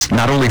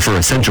not only for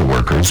essential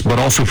workers, but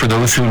also for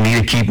those who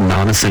need to keep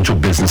non-essential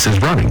businesses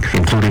running,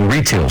 including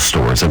retail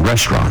stores and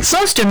restaurants.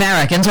 Most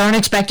Americans aren't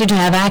expected to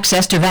have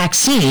access to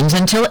vaccines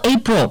until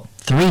April.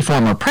 3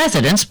 former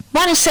presidents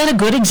want to set a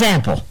good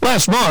example.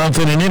 Last month,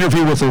 in an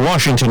interview with the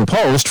Washington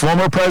Post,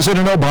 former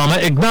President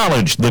Obama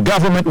acknowledged the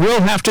government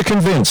will have to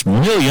convince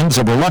millions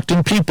of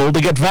reluctant people to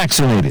get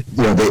vaccinated.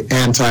 The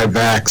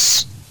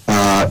anti-vax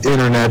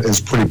internet is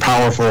pretty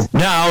powerful.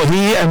 Now,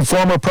 he and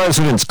former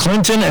Presidents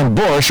Clinton and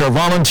Bush are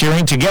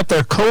volunteering to get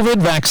their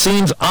COVID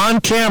vaccines on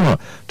camera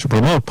to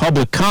promote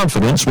public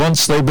confidence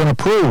once they've been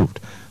approved.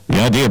 The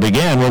idea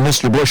began when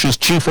Mr. Bush's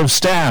chief of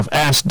staff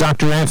asked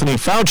Dr. Anthony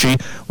Fauci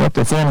what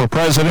the former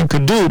president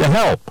could do to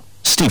help.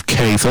 Steve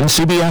Kathan,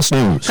 CBS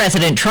News.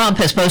 President Trump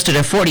has posted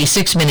a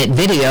 46-minute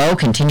video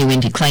continuing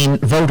to claim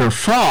voter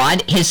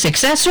fraud. His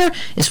successor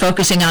is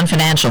focusing on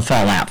financial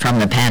fallout from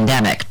the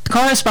pandemic.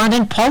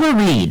 Correspondent Paula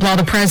Reed. While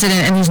the president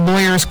and his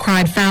lawyers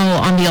cried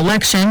foul on the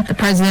election, the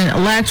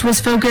president-elect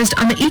was focused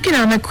on the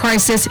economic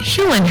crisis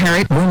he'll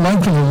inherit. We're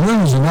likely to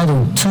lose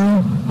another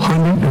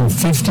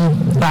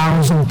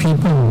 250,000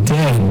 people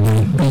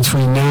dead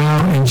between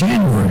now and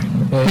January.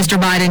 Mr.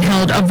 Biden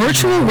held a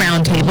virtual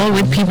roundtable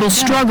with people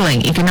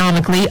struggling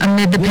economically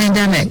amid the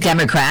pandemic.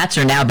 Democrats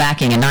are now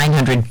backing a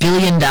 $900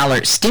 billion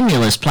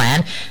stimulus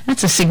plan.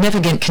 That's a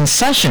significant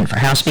concession for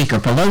House Speaker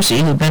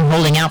Pelosi, who's been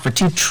holding out for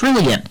 $2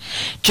 trillion.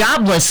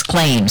 Jobless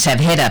claims have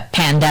hit a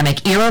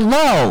pandemic-era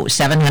low.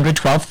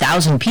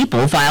 712,000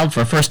 people filed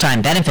for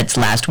first-time benefits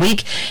last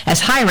week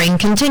as hiring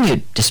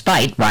continued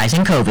despite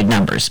rising COVID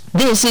numbers.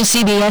 This is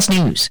CBS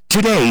News.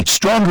 Today,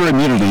 stronger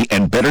immunity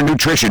and better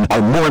nutrition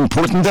are more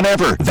important than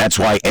ever. That's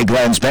why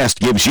Eggland's Best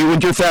gives you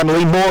and your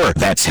family more.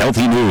 That's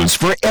healthy news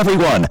for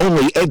everyone.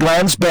 Only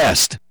Eggland's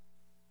Best.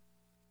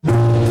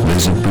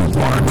 Visit Boot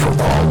Barn for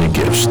quality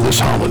gifts this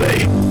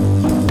holiday.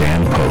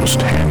 Dan Post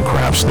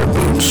handcrafts their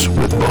boots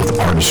with both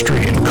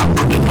artistry and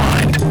comfort in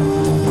mind.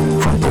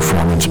 From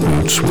performance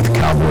boots with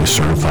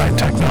cowboy-certified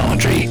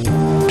technology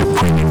to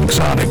premium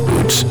exotic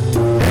boots,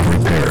 every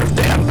pair of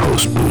Dan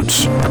Post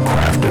boots are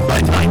crafted by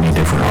 90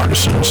 different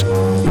artisans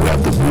who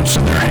have the boots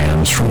in their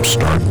hands from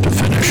start to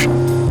finish.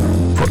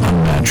 For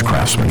unmatched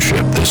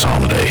craftsmanship this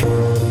holiday,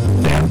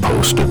 Dan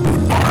Post at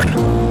Boot Barn.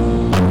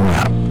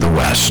 Unwrap the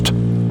West.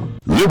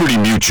 Liberty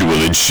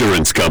Mutual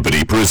Insurance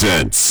Company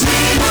presents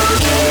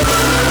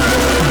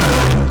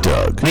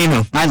Doug.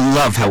 Nemo, I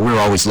love how we're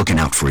always looking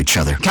out for each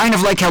other. Kind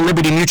of like how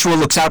Liberty Mutual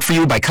looks out for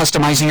you by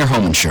customizing your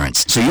home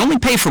insurance. So you only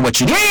pay for what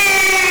you need.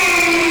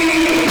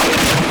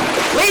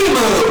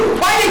 Ladybug,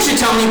 why didn't you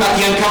tell me about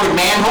the uncovered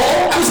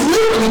manhole? I was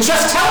literally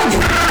just telling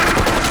you.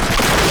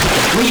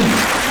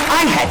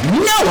 I had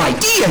no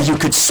idea you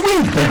could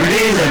swim.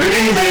 Liberty,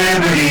 liberty,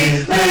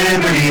 liberty,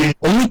 liberty.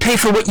 Only pay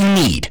for what you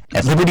need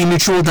at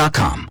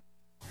libertymutual.com.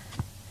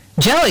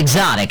 Joe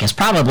Exotic is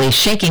probably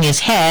shaking his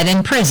head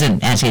in prison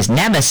as his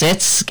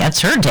nemesis gets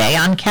her day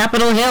on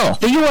Capitol Hill.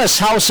 The U.S.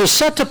 House is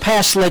set to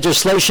pass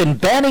legislation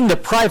banning the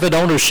private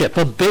ownership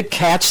of big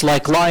cats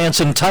like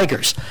lions and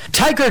tigers.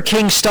 Tiger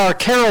King star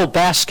Carol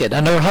Baskin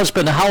and her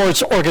husband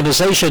Howard's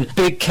organization,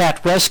 Big Cat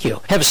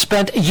Rescue, have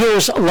spent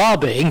years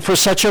lobbying for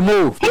such a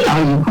move. Hey,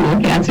 all you cool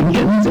cats and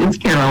kittens, it's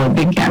Carol at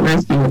Big Cat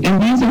Rescue,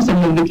 and these are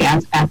some of the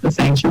cats at the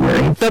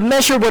sanctuary. The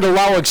measure would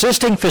allow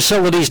existing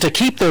facilities to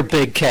keep their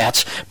big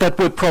cats, but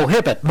would prohibit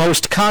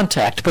most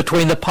contact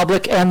between the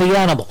public and the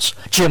animals.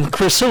 Jim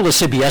Crisula,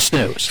 CBS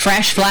News.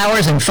 Fresh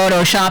flowers and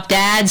photoshopped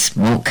ads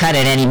won't cut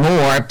it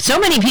anymore. So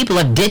many people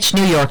have ditched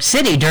New York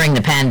City during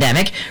the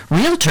pandemic.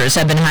 Realtors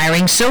have been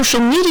hiring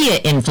social media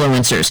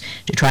influencers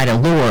to try to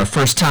lure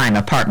first-time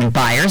apartment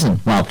buyers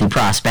and wealthy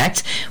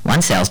prospects.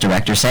 One sales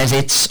director says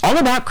it's all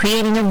about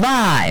creating a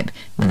vibe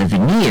with a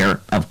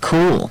veneer of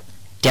cool.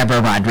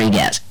 Deborah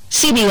Rodriguez,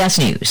 CBS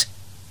News.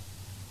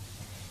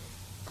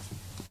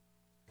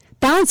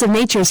 Balance of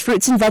Nature's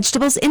fruits and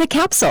vegetables in a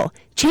capsule,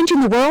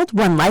 changing the world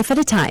one life at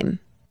a time.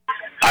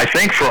 I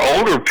think for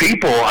older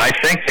people, I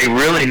think they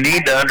really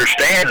need to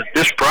understand that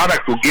this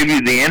product will give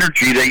you the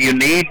energy that you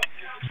need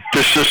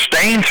to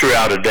sustain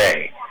throughout a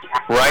day.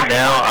 Right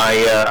now,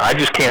 I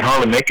just can't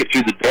hardly make it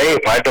through the day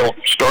if I don't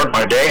start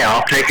my day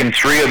out taking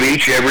 3 of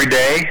each every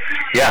day.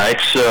 Yeah,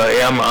 it's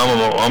I'm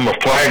a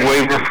flag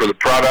waver for the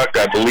product.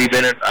 I believe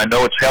in it. I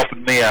know it's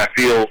helping me. I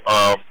feel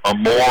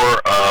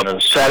more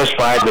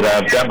satisfied that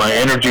I've got my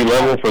energy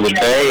level for the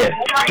day.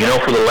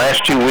 And for the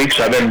last 2 weeks,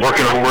 I've been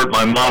working over at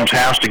my mom's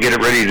house to get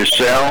it ready to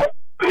sell.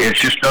 It's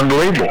just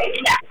unbelievable.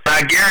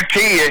 I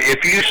guarantee you,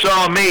 if you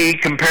saw me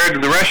compared to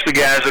the rest of the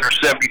guys that are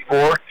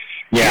 74.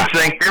 Yeah. You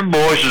think your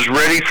boys is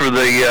ready for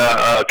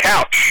the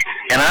couch,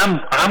 and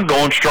I'm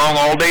going strong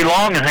all day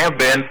long and have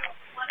been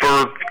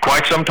for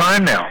quite some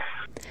time now.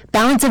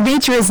 Balance of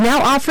Nature is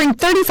now offering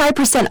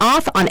 35%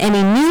 off on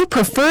any new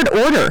preferred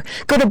order.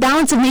 Go to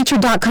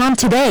balanceofnature.com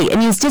today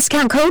and use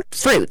discount code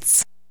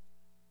FRUITS.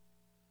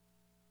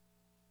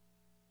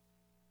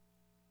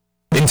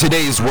 In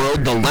today's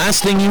world, the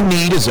last thing you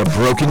need is a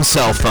broken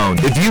cell phone.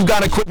 If you've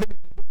got equipment...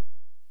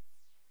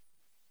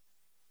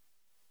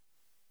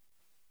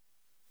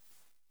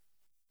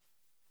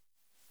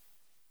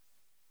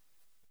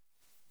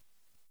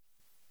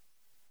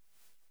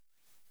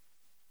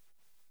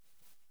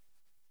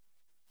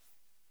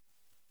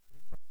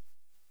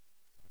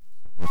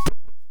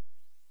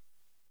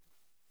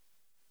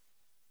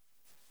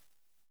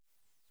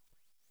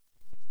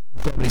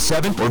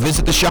 77 or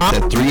visit the shop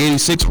at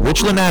 386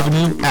 Richland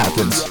Avenue,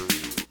 Athens.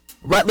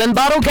 Rutland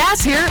Bottle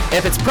Gas here.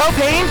 If it's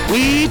propane,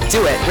 we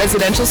do it.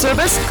 Residential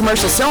service,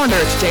 commercial cylinder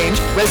exchange,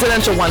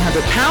 residential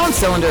 100-pound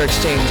cylinder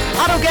exchange,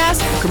 auto gas,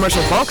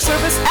 commercial bulk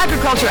service,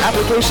 agriculture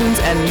applications,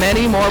 and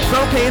many more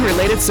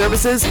propane-related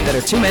services that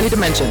are too many to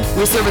mention.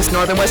 We service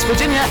northern West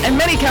Virginia and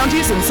many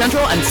counties in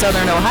central and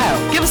southern Ohio.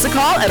 Give us a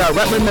call at our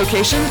Rutland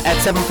location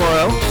at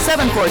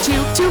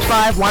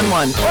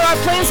 740-742-2511 or our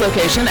Plains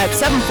location at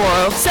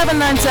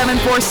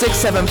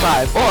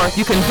 740-797-4675. Or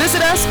you can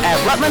visit us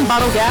at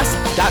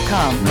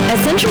rutlandbottlegas.com. At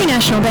Century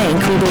National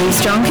Bank, we believe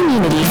strong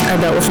communities are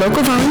built with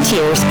local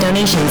volunteers,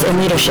 donations, and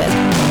leadership.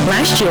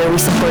 Last year, we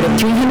supported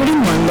 301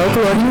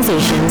 local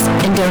organizations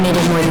and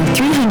donated more than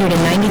 $393,000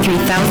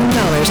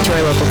 to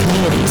our local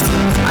communities.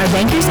 Our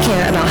bankers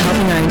care about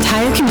helping our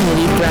entire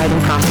community thrive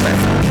and prosper.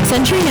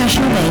 Century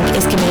National Bank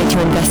is committed to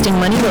investing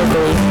money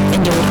locally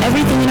and doing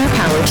everything in our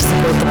power to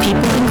support the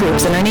people and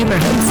groups in our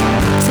neighborhoods.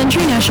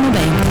 Century National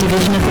Bank,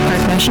 division of the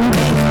Park National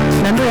Bank,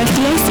 member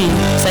FDIC,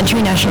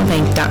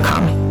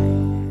 centurynationalbank.com.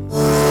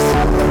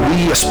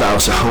 We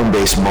espouse a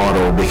home-based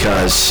model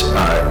because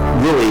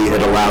really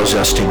it allows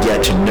us to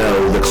get to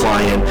know the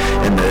client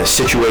and the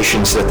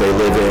situations that they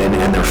live in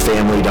and their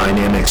family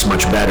dynamics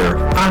much better.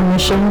 Our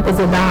mission is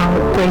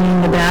about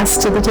bringing the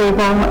best to the table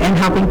and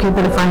helping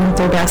people to find what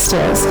their best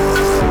is.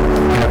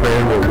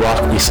 Cabaret will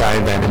walk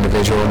beside that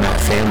individual and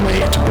that family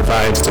to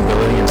provide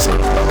stability and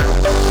safety.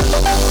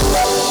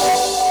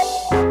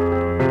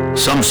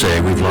 Some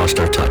say we've lost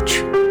our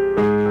touch,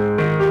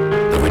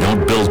 that we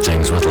don't build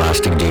things with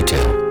lasting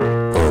detail,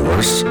 or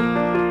worse,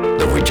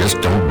 that we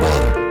just don't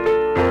bother.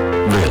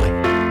 Really,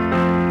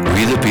 are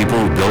we the people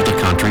who built a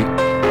country,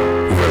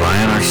 who rely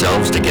on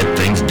ourselves to get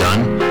things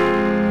done?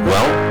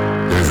 Well,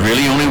 there's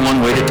really only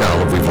one way to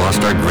tell if we've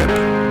lost our grip.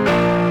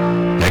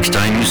 Next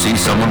time you see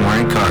someone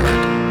wearing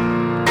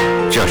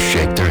Carhartt, just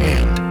shake their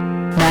hand.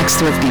 Max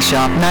Thrifty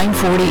Shop,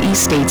 940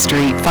 East State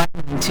Street,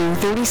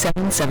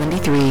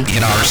 592-3773.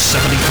 In our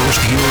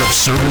 71st year of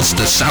service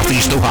to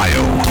Southeast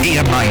Ohio,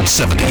 AM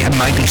 970 and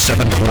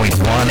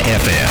 97.1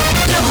 FM.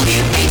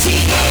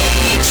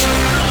 WATH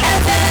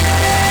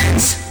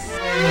Athens.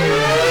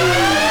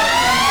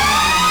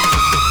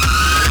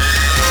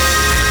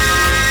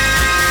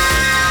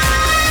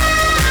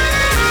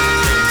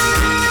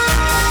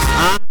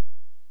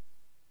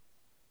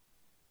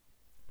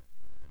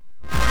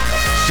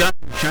 Sun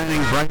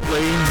shining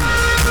brightly.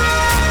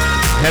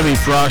 Heavy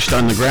frost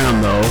on the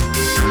ground, though.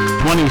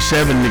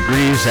 27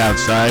 degrees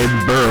outside.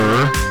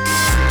 Burr.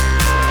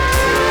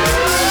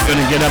 Going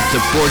to get up to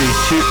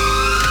 42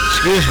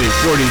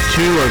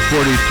 or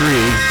 43.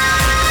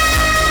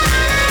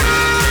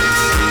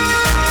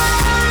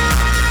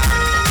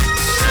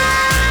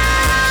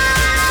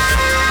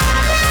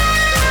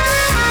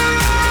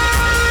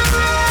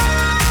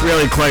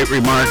 Really quite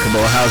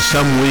remarkable how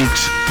some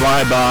weeks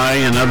fly by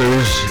and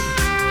others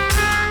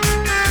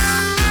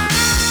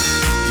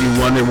you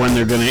wonder when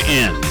they're going to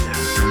end.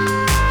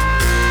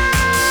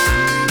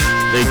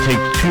 They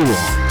take too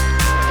long.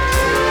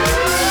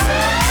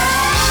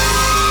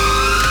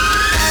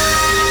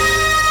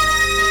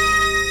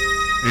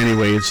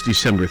 Anyway, it's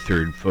December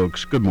 3rd,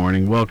 folks. Good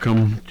morning.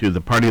 Welcome to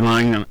the party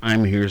line.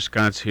 I'm here.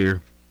 Scott's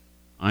here.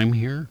 I'm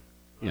here?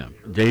 Yeah.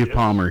 Dave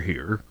Palmer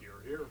here.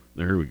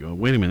 There we go.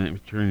 Wait a minute. Let me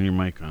turn your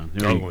mic on.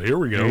 Here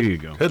we go. There you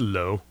go.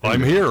 Hello.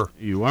 I'm here.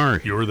 You are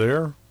here. You're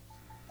there.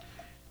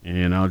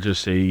 And I'll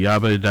just say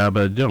yabba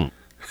dabba don't.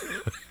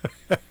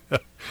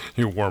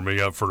 You're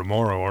warming up for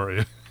tomorrow,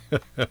 aren't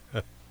you?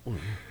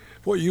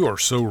 Boy, you are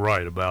so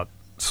right about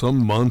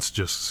some months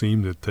just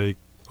seem to take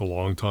a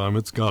long time.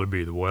 It's got to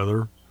be the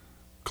weather.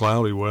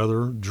 Cloudy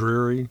weather,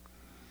 dreary.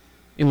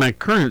 In my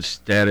current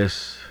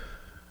status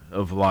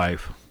of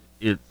life,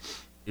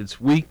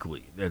 it's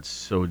weekly. That's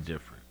so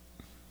different.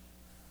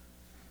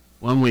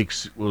 1 week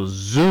will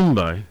zoom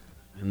by,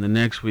 and the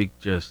next week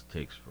just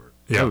takes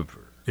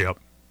forever. Yep.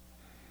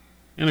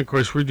 And, of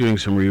course, we're doing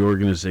some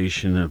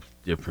reorganization of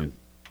different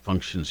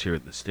functions here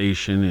at the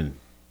station.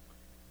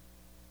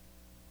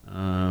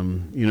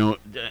 And,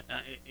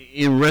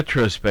 in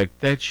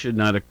retrospect, that should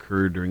not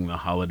occur during the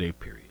holiday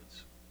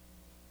periods.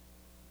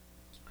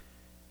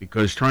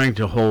 Because trying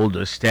to hold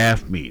a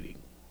staff meeting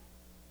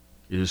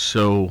is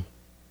so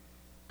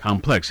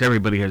complex.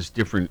 Everybody has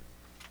different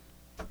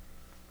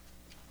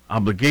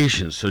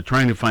obligations. So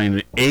trying to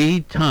find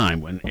a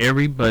time when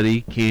everybody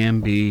can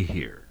be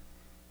here.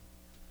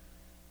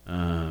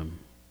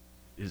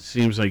 It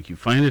seems like you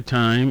find a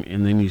time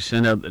and then you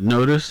send out the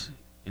notice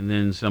and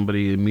then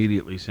somebody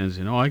immediately sends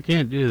in, I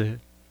can't do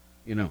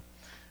that.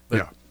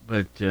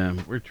 But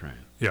we're trying.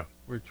 Yeah.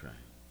 We're trying.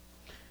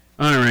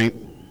 All right.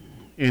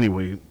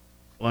 Anyway,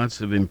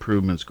 lots of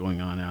improvements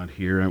going on out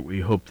here.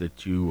 We hope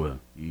that you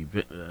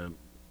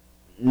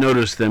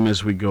notice them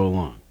as we go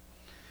along.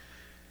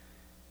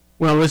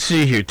 Well, let's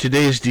see here.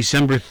 Today is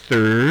December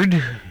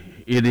 3rd.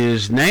 It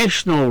is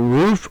National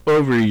Roof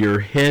Over Your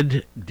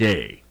Head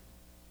Day.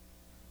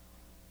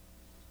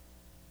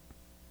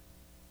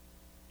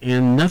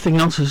 And nothing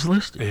else is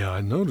listed. Yeah, I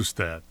noticed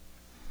that.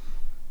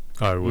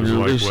 I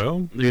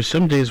was there's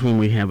some days when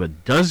we have a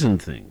dozen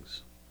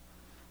things,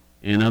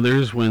 and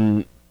others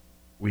when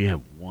we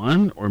have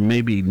one or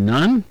maybe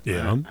none.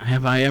 Yeah.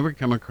 Have I ever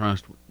come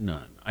across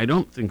none? I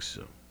don't think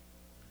so.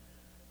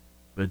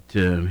 But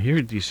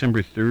here,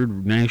 December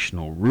 3rd,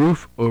 National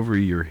Roof Over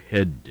Your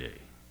Head Day.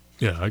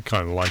 Yeah, I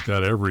kind of like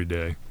that every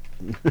day.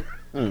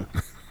 Yeah,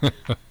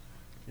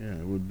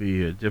 it would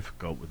be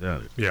difficult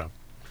without it. Yeah.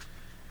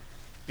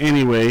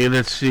 Anyway,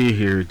 let's see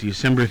here.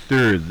 December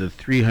 3rd, the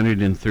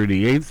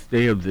 338th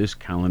day of this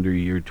calendar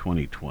year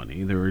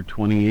 2020. There are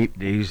 28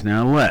 days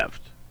now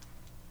left.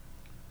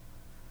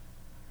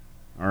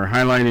 Our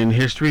highlight in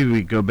history,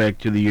 we go back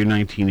to the year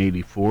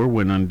 1984,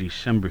 when on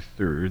December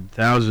 3rd,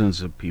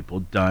 thousands of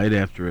people died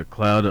after a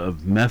cloud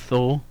of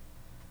methyl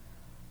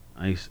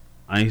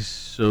isocyanate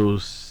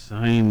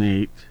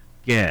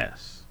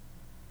gas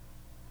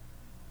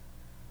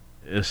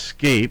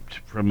escaped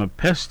from a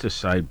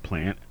pesticide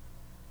plant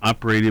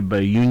operated by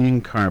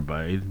Union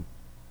Carbide,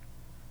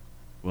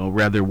 well,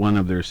 rather one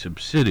of their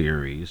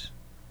subsidiaries,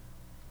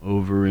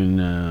 over in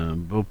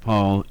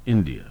Bhopal,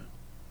 India.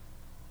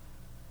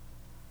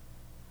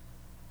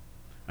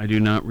 I do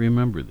not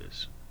remember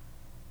this.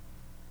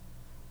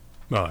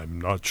 I'm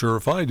not sure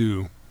if I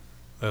do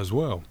as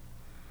well.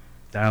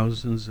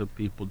 Thousands of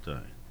people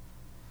died.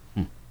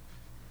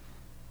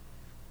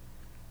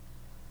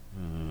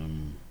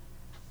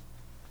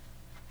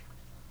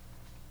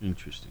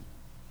 Interesting.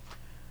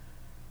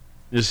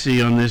 Let's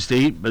see, on this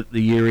date, but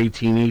the year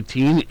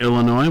 1818,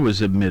 Illinois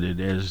was admitted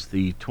as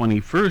the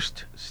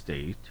 21st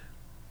state.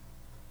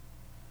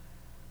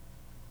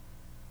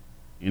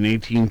 In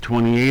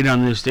 1828,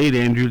 on this date,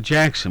 Andrew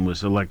Jackson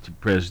was elected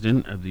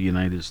President of the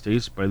United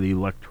States by the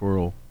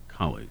Electoral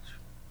College.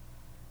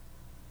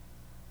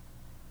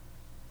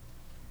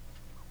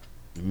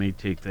 It may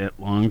take that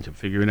long to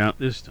figure it out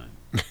this time.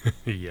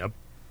 Yep,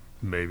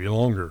 maybe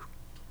longer.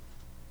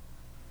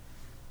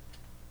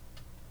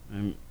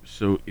 I'm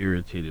so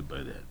irritated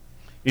by that.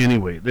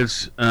 Anyway,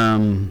 let's,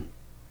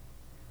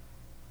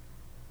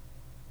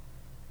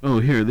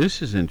 here,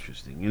 this is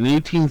interesting. In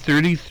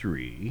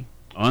 1833,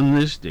 on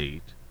this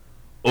date,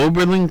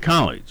 Oberlin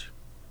College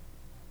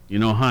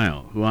in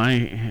Ohio, who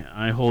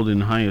I hold in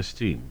high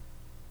esteem,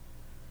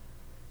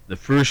 the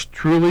first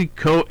truly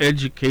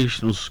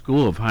co-educational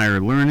school of higher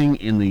learning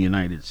in the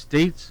United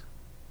States,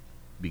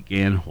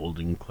 began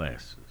holding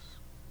classes.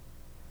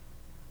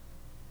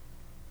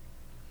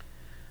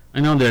 I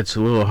know that's a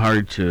little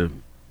hard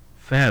to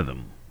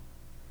fathom,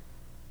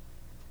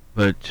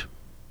 but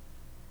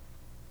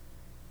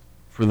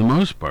for the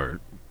most part,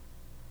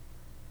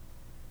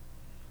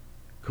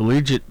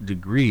 collegiate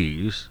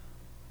degrees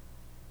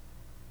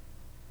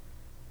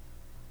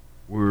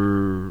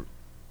were,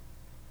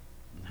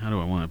 how do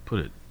I want to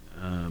put it,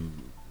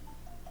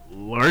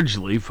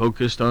 largely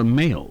focused on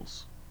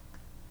males.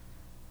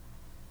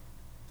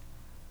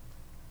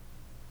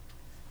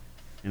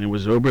 And it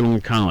was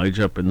Oberlin College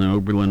up in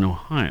Oberlin,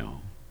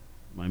 Ohio.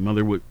 My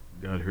mother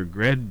got her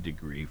grad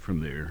degree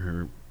from there,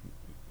 her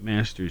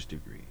master's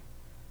degree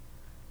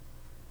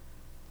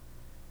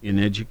in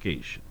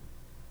education.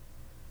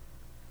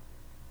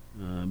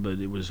 But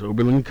it was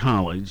Oberlin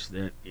College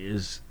that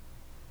is,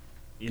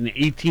 in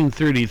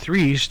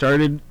 1833,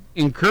 started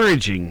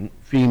encouraging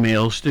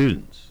female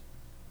students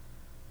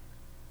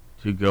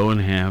to go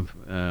and have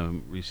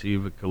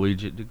receive a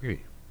collegiate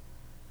degree.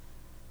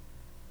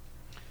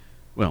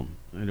 Well,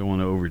 I don't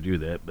want to overdo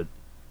that, but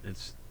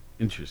it's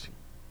interesting.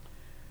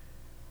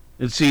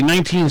 Let's see,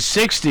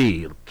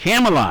 1960,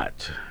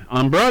 Camelot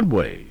on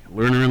Broadway,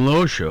 Lerner and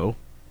Loewe show,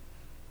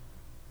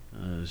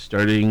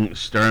 starring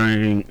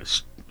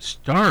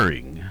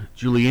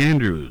Julie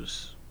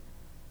Andrews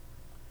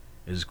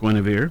as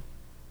Guinevere,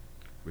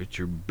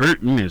 Richard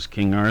Burton as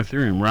King Arthur,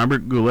 and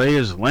Robert Goulet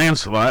as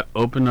Lancelot,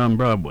 opened on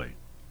Broadway.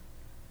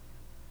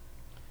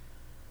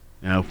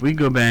 Now, if we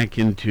go back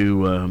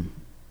into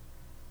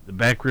the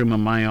back room of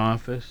my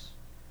office,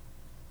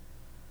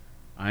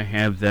 I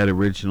have that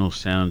original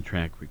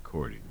soundtrack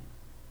recording.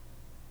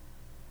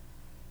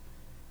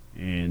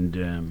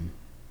 And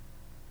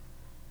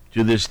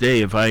to this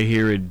day, if I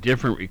hear a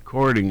different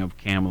recording of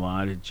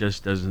Camelot, it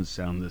just doesn't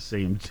sound the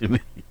same to me.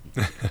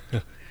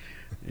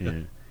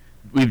 Yeah.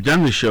 We've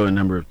done the show a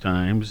number of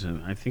times,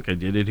 and I think I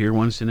did it here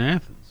once in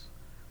Athens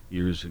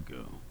years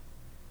ago.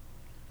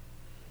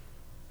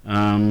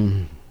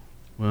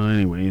 Well,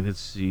 anyway, let's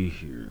see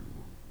here.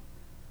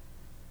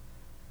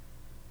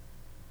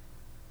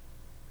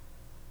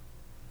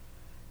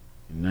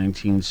 In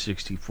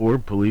 1964,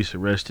 police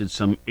arrested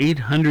some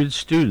 800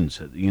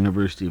 students at the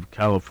University of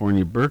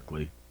California,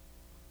 Berkeley,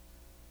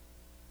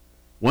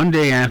 one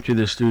day after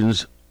the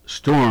students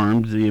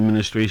stormed the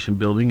administration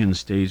building and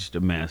staged a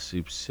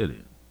massive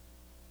sit-in.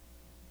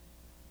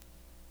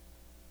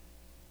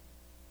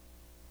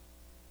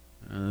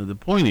 The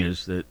point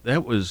is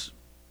that was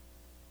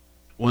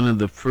one of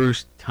the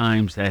first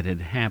times that had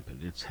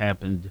happened. It's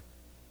happened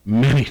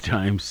many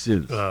times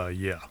since.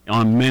 Yeah.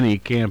 On many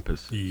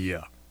campuses.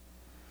 Yeah.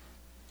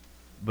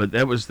 But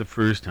that was the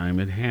first time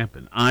it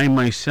happened. I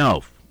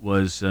myself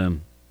was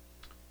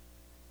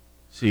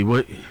See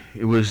what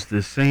it was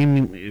the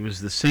same. It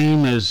was the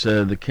same as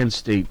the Kent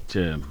State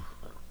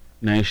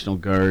National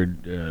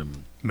Guard.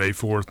 May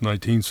 4th,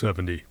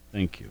 1970.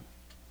 Thank you.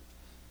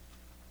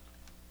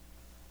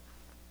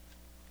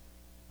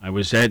 I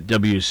was at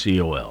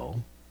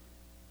WCOL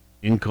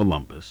in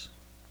Columbus,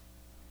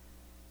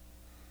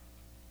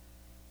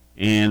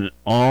 and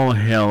all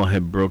hell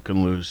had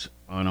broken loose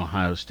on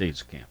Ohio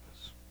State's campus.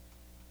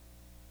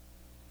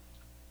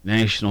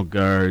 National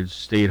Guard,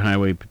 State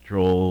Highway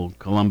Patrol,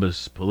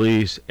 Columbus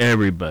Police,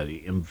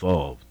 everybody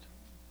involved.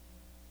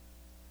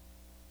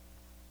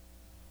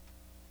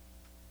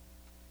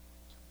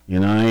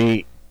 And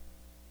I,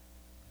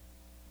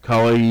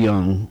 Collie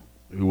Young,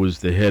 who was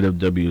the head of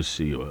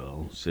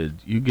WCOL, said,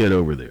 you get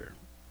over there.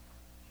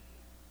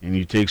 And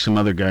you take some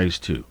other guys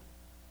too.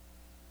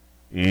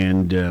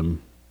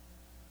 And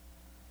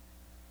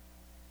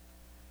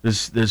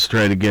let's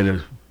try to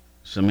get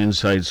some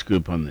inside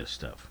scoop on this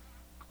stuff.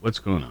 What's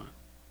going on?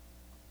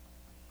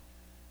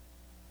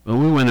 Well,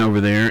 we went over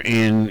there,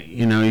 and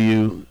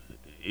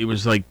it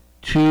was like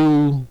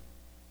two.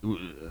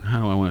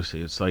 How do I want to say?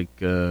 It's like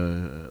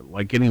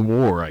any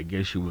war, I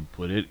guess you would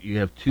put it. You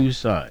have two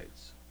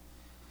sides.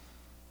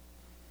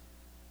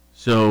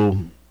 So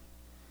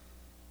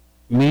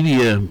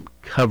media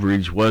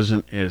coverage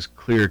wasn't as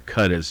clear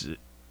cut as it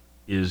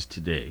is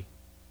today.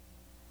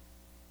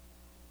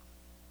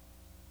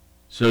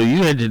 So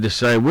you had to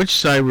decide which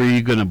side were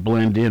you going to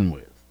blend in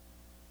with.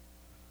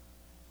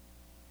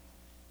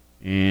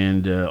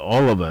 And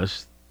all of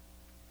us,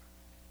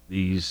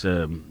 these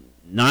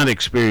not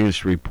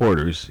experienced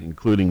reporters,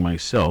 including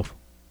myself,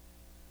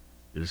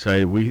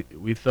 decided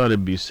we thought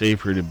it'd be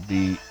safer to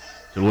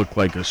look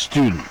like a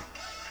student,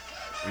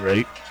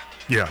 right?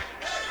 Yeah.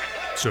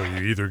 So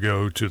you either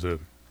go to the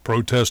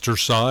protester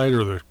side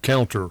or the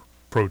counter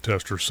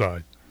protester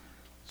side.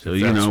 So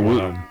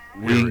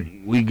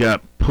we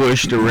got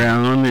pushed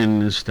around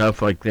and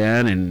stuff like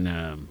that,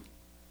 and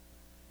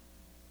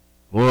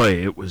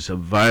boy, it was a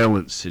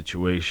violent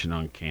situation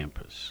on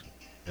campus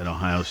at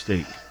Ohio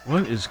State.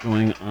 What is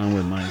going on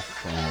with my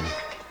phone?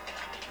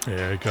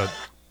 Yeah, it got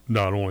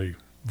not only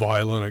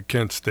violent at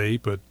Kent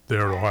State, but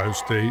there at Ohio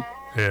State,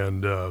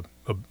 and a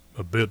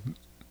bit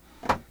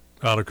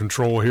out of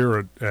control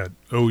here at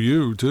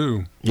OU,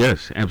 too.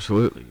 Yes,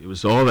 absolutely. It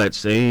was all that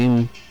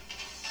same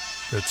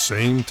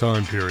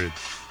time period.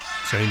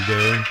 Same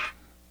day,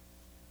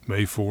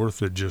 May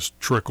 4th, it just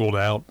trickled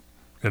out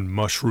and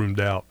mushroomed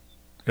out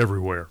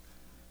everywhere,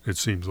 it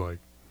seems like.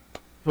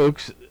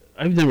 Folks,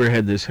 I've never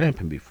had this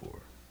happen before.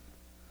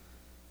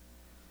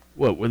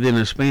 Within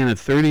a span of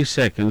 30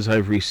 seconds,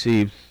 I've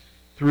received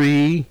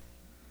 3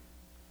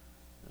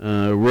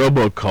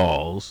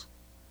 robocalls.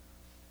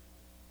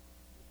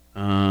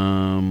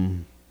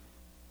 And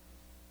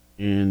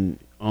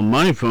on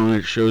my phone,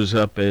 it shows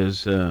up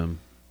as, let's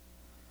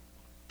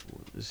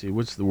see,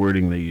 what's the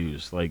wording they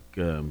use? Like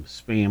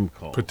spam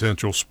calls.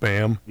 Potential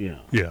spam? Yeah.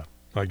 Yeah,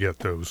 I get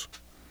those.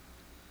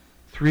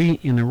 3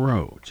 in a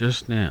row,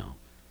 just now.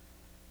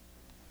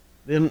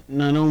 Then,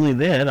 not only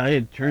that, I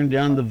had turned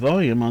down the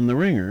volume on the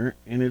ringer,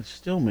 and it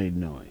still made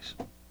noise.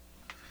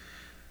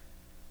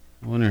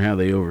 I wonder how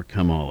they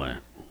overcome all that.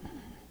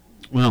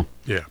 Well,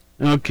 yeah.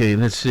 Okay,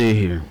 let's see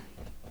here.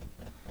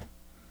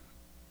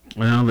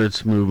 Well,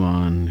 let's move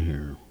on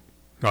here.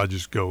 I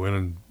just go in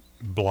and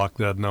block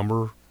that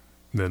number,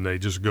 then they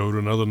just go to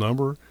another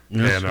number,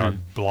 Yes, and I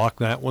block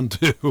that one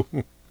too.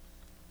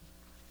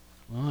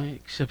 Well,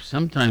 except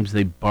sometimes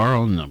they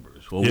borrow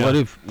numbers. Well,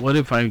 Yeah. what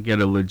if I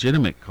get a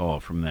legitimate call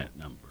from that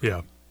number?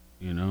 Yeah.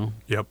 You know?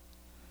 Yep.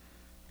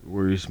 It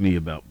worries me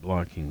about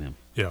blocking them.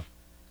 Yeah.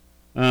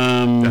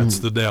 Um, That's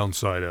the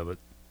downside of it.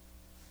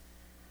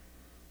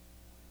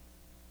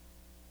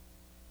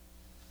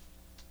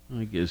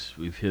 I guess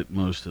we've hit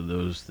most of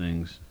those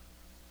things.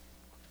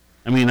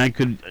 I mean, I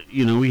could,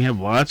 we have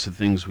lots of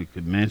things we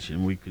could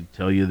mention. We could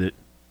tell you that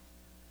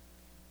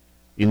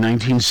in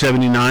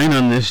 1979,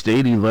 on this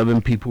date,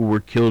 11 people were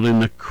killed in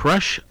the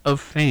crush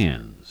of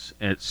fans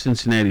at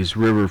Cincinnati's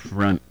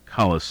Riverfront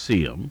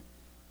Coliseum.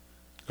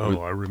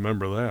 Oh, I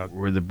remember that.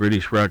 Where the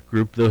British rock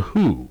group The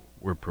Who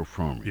were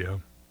performing. Yeah.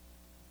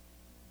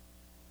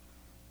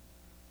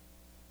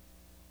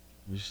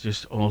 There's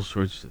just all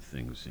sorts of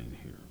things in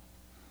here.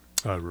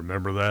 I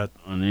remember that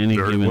on any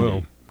very given well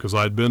day. because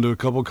I'd been to a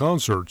couple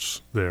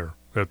concerts there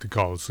at the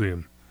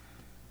Coliseum.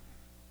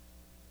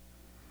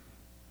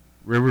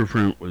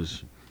 Riverfront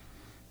was,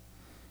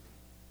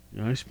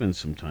 I spent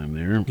some time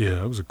there.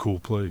 Yeah, it was a cool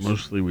place.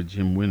 Mostly with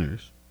Jim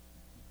Winters,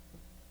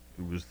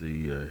 who was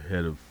the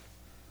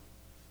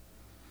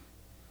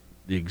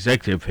the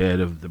executive head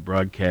of the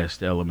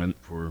broadcast element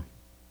for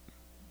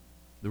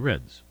the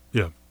Reds.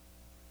 Yeah.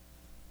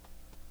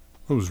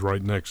 It was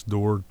right next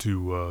door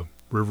to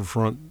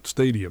Riverfront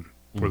Stadium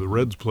where the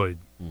Reds played.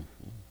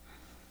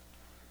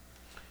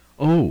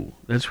 Oh,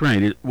 that's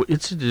right.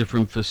 It's a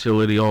different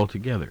facility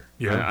altogether.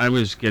 Yeah. I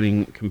was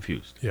getting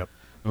confused. Yep.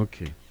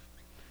 Okay.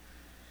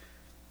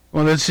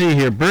 Well, let's see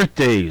here.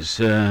 Birthdays.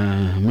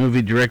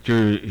 Movie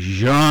director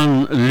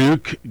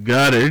Jean-Luc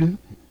Godard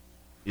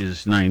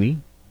is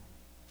 90.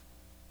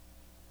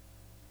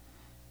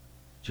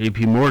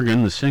 J.P.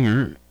 Morgan, the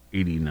singer,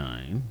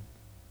 89.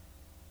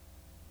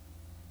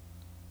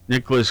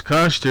 Nicholas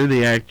Coster,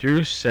 the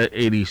actor,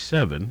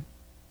 87.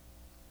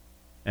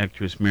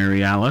 Actress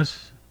Mary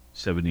Alice,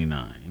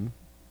 79.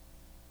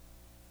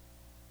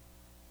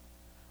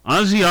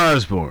 Ozzy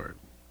Osbourne,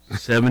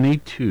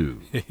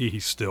 72.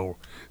 He's still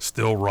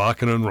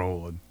rocking and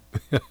rolling.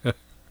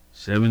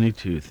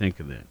 72,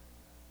 think of that.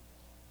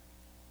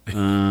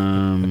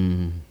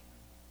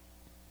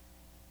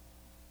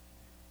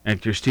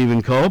 Actor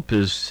Stephen Culp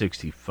is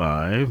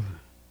 65.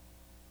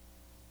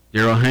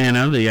 Daryl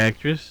Hannah, the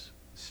actress,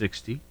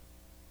 60.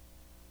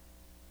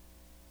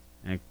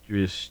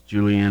 Actress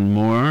Julianne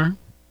Moore,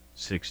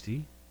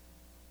 60.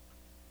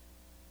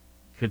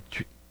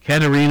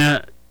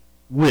 Katarina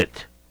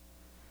Witt,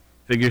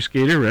 figure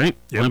skater, right?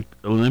 Yep.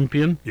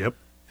 Olympian? Yep.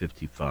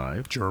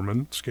 55.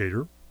 German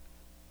skater.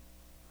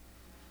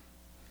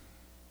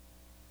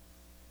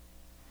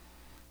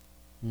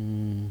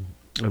 I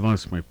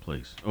lost my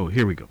place. Oh,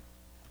 here we go.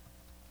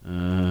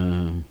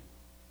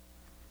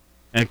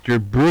 Actor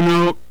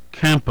Bruno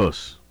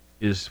Campos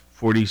is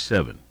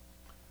 47.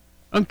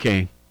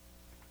 Okay.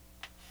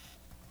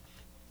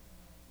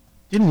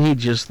 Didn't he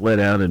just let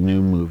out a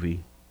new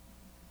movie?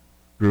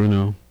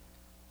 Bruno?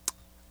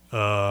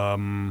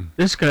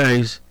 This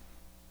guy's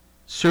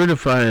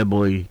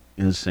certifiably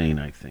insane,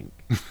 I think.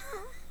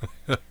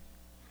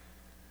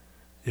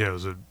 Yeah,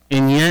 was it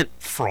and yet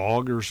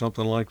Frog or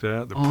something like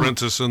that? The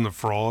Princess and the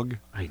Frog?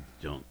 I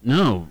don't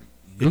know.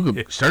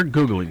 Start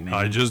Googling, man.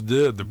 I just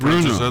did. The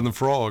Bruno. Princess and the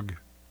Frog.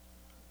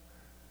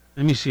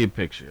 Let me see a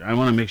picture. I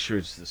want to make sure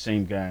it's the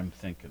same guy I'm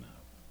thinking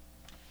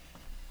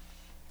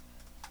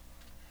of.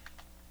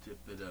 Tip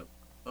it up.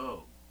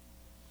 Oh.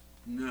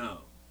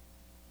 No.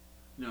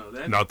 No,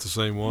 that's not the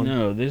same one?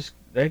 No,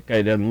 that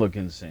guy doesn't look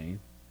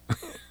insane.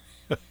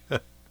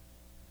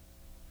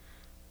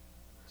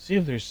 See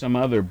if there's some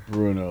other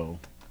Bruno.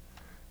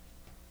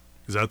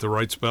 Is that the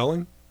right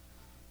spelling?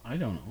 I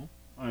don't know.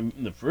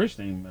 The first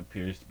name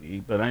appears to be,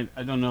 but I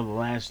don't know the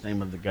last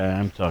name of the guy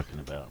I'm talking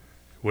about.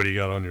 What do you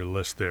got on your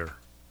list there?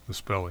 The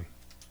spelling.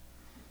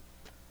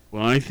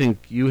 Well, I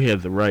think you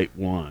have the right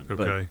one.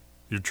 Okay.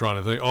 You're trying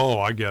to think, oh,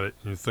 I get it.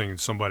 You're thinking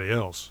somebody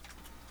else.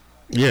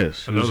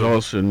 Yes, who's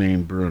also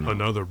named Bruno.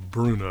 Another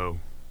Bruno.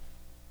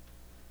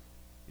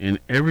 And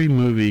every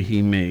movie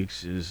he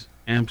makes is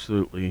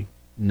absolutely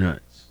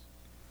nuts.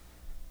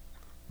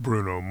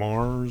 Bruno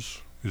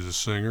Mars is a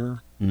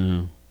singer.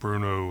 No.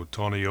 Bruno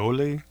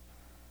Tonioli,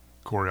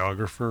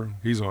 choreographer.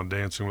 He's on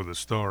Dancing with the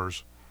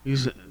Stars.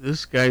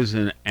 This guy's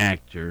an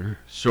actor,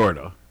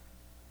 sorta.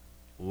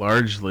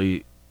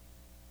 Largely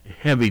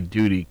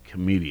heavy-duty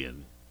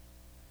comedian.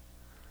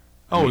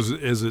 Oh,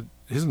 is it?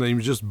 His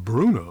name's just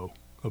Bruno,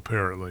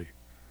 apparently.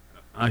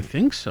 I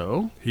think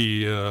so.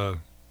 He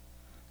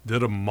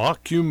did a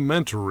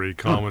mockumentary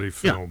comedy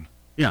film.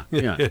 Yeah.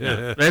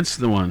 That's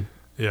the one.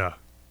 Yeah.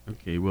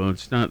 Okay, well,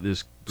 it's not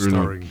this Bruno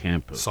Starring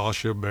Campos.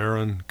 Sacha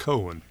Baron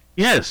Cohen.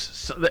 Yes,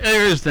 so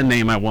there's the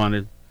name I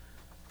wanted.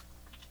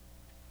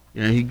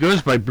 Yeah, he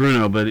goes by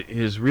Bruno, but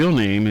his real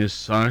name is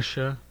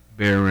Sacha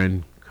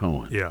Baron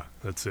Cohen. Yeah,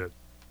 that's it.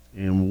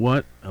 And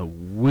what a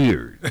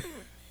weird...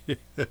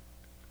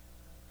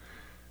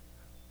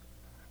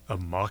 A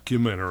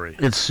mockumentary.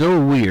 It's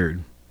so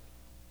weird.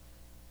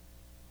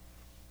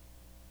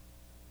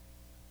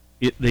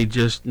 They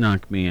just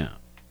knocked me out.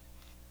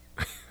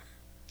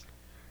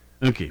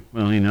 Okay,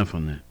 well, enough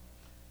on that.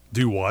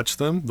 Do you watch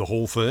them, the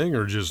whole thing,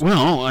 or just...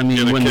 Well, I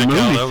mean, when the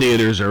movie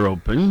theaters are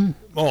open...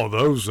 Oh,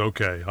 those,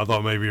 okay. I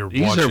thought maybe you were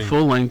These watching... are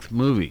full-length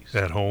movies.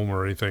 ...at home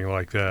or anything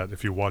like that,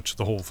 if you watch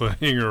the whole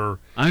thing, or...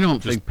 I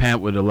don't think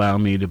Pat would allow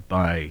me to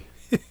buy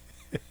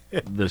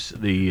the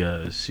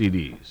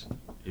CDs,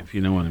 if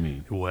you know what I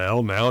mean.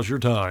 Well, now's your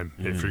time,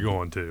 if you're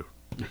going to.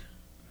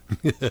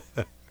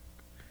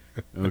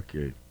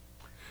 Okay.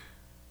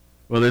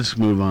 Well, let's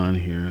move on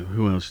here.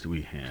 Who else do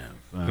we have?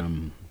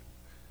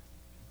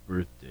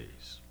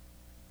 Birthdays.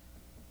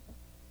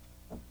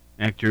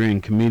 Actor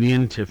and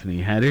comedian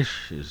Tiffany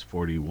Haddish is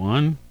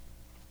 41.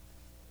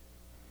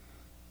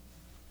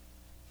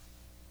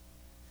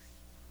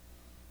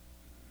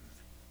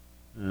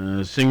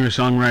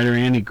 Singer-songwriter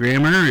Andy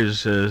Grammer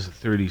is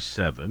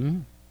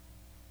 37.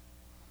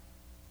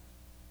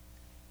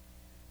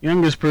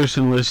 Youngest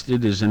person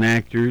listed is an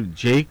actor,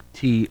 Jake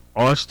T.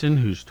 Austin,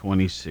 who's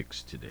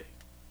 26 today.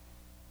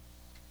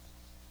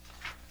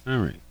 All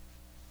right.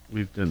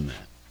 We've done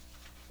that.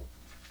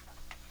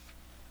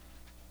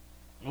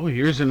 Oh,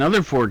 here's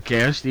another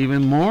forecast,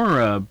 even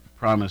more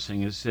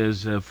promising. It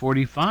says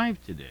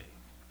 45 today.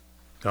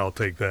 I'll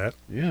take that.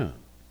 Yeah.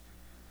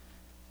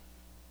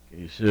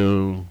 Okay,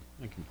 so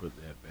I can put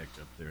that back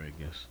up there, I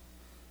guess.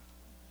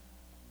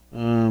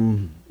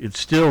 It's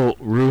still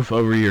roof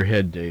over your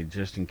head day,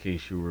 just in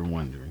case you were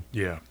wondering.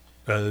 Yeah.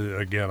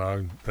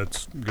 Again,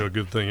 that's a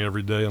good thing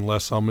every day,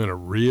 unless I'm in a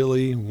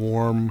really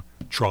warm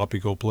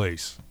tropical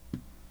place.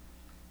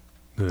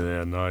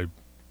 And I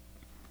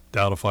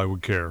doubt if I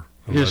would care.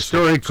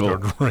 Historical.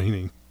 It started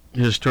raining.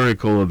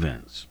 Historical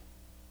events.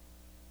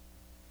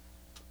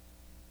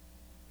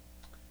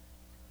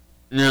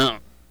 Now,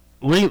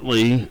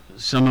 lately,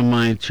 some of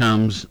my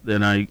chums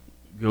that I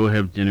go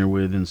have dinner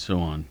with and so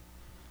on,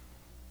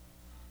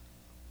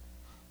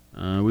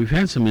 we've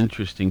had some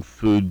interesting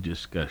food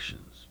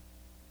discussions.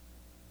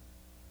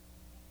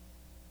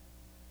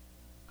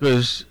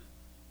 Because,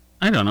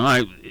 I don't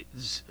know,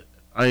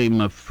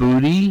 I'm a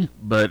foodie,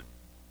 but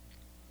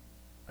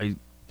I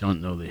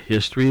don't know the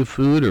history of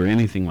food or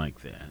anything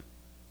like that.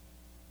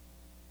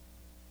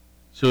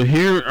 So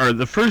here are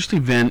the first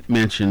event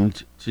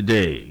mentioned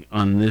today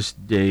on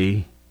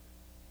thisday.com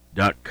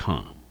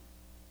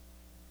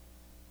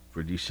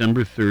for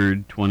December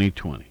 3rd,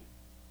 2020,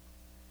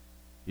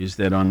 is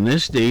that on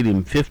this date in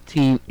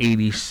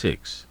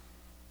 1586,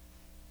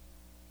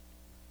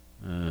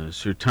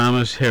 Sir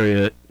Thomas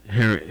Heriot,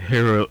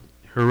 I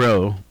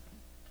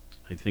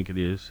think it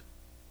is,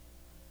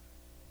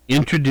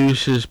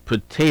 introduces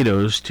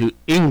potatoes to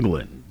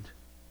England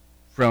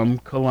from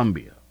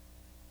Colombia.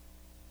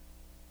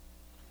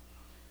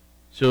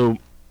 So,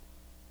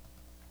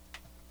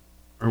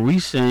 are we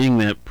saying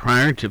that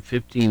prior to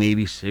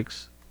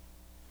 1586,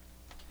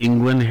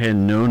 England had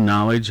no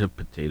knowledge of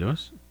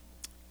potatoes?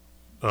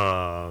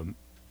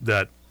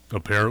 That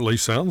apparently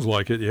sounds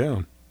like it,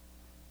 yeah.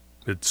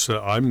 It's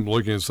I'm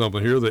looking at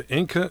something here. The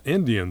Inca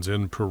Indians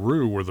in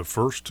Peru were the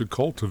first to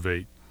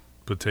cultivate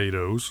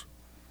potatoes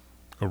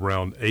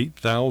around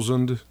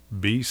 8,000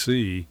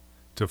 BC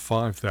to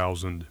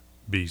 5,000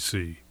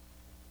 BC.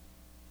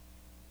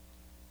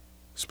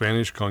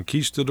 Spanish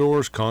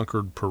conquistadors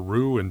conquered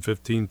Peru in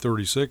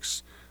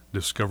 1536,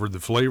 discovered the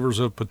flavors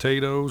of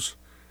potatoes,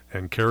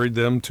 and carried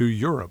them to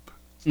Europe.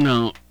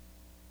 Now,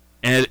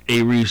 at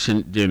a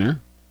recent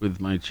dinner with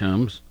my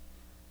chums,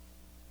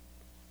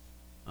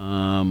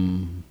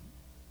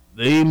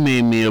 they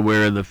made me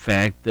aware of the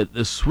fact that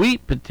the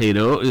sweet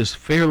potato is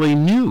fairly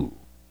new.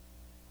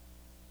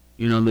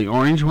 You know, the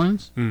orange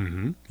ones?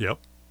 Mm-hmm. Yep.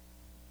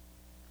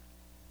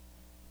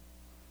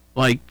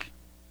 Like,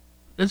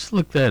 let's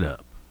look that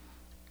up.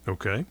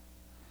 Okay.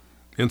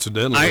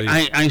 Incidentally,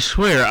 I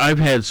swear I've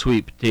had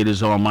sweet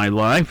potatoes all my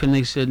life, and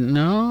they said,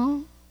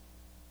 no,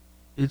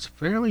 it's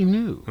fairly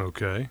new.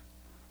 Okay.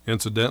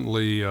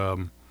 Incidentally,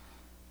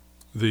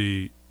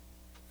 the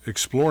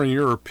exploring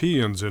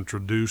Europeans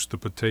introduced the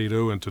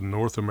potato into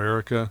North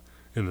America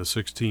in the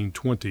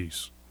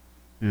 1620s.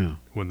 Yeah.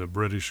 When the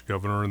British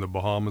governor in the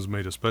Bahamas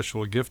made a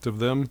special gift of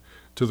them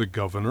to the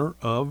governor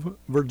of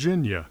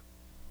Virginia.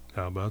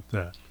 How about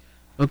that?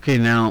 Okay,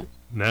 now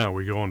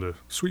we go on to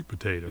sweet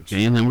potatoes.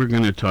 Okay, and then we're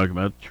going to talk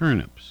about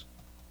turnips.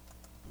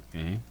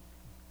 Okay.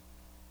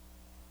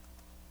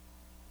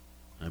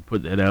 I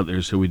put that out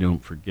there so we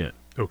don't forget.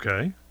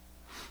 Okay.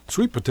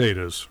 Sweet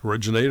potatoes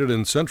originated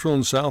in Central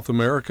and South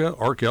America.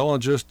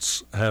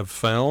 Archaeologists have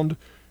found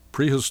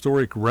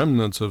prehistoric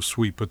remnants of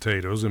sweet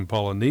potatoes in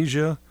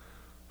Polynesia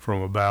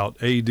from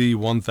about AD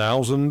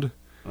 1000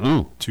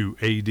 to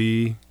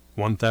AD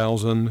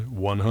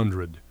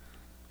 1100,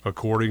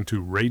 according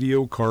to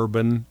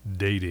radiocarbon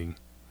dating.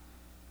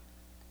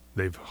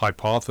 They've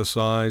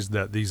hypothesized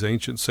that these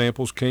ancient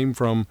samples came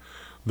from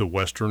the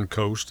western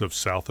coast of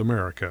South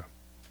America.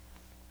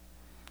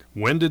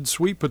 When did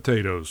sweet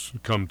potatoes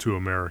come to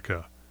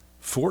America?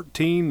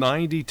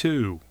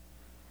 1492.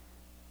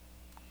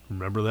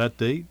 Remember that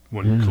date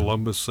when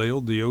Columbus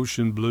sailed the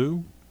ocean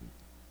blue?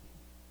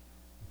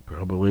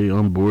 Probably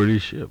on board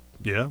his ship.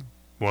 Yeah,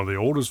 one of the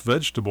oldest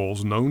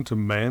vegetables known to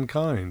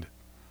mankind.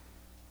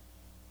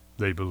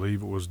 They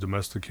believe it was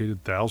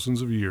domesticated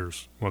thousands of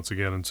years, once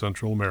again in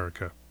Central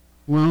America.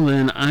 Well,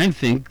 then I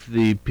think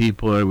the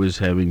people I was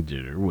having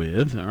dinner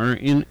with are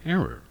in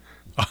error.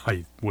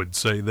 I would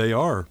say they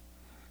are.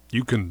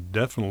 You can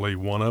definitely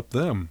one-up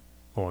them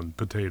on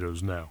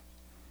potatoes now.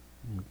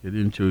 Get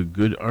into a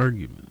good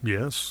argument.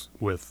 Yes,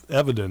 with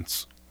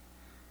evidence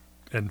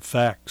and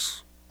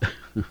facts.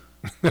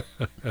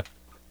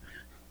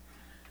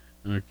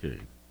 Okay.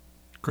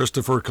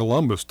 Christopher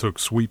Columbus took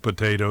sweet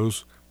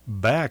potatoes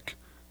back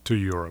to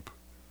Europe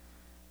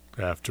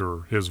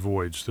after his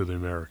voyage to the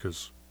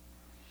Americas.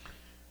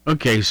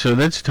 Okay, so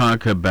let's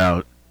talk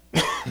about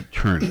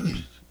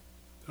turnips.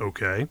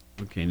 Okay.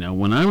 Okay, now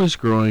when I was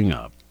growing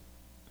up,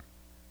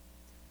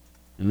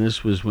 and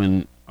this was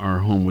when our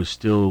home was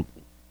still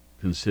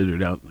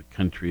considered out in the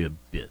country a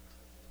bit,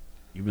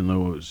 even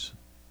though it was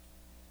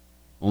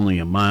only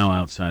a mile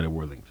outside of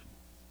Worthington.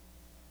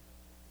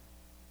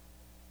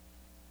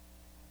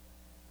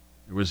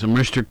 There was a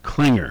Mr.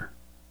 Klinger.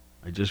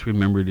 I just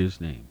remembered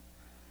his name.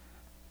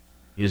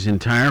 His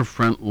entire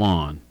front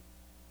lawn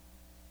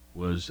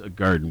was a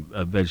garden,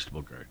 a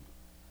vegetable garden.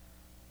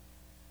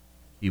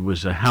 He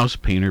was a house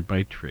painter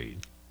by trade.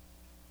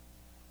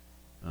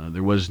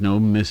 There was no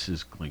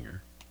Mrs.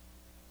 Klinger.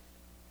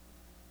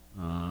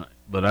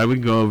 But I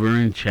would go over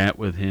and chat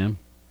with him.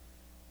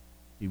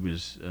 He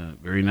was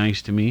very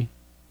nice to me.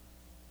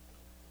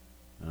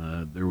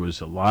 There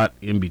was a lot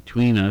in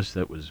between us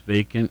that was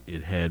vacant.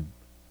 It had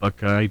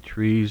buckeye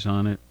trees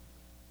on it.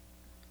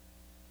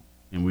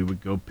 And we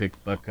would go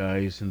pick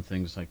buckeyes and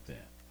things like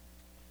that.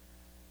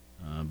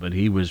 But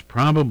he was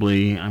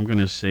probably, I'm going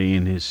to say,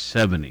 in his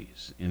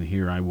 70s. And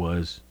here I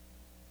was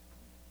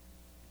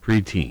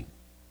preteen.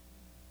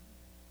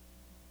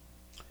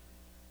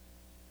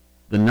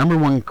 The number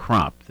one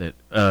crop that,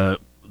 the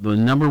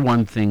number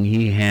one thing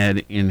he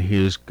had in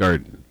his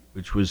garden,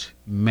 which was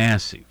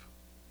massive,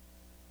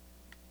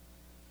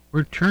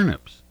 were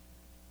turnips.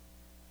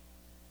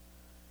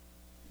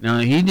 Now,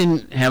 he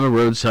didn't have a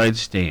roadside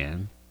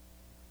stand.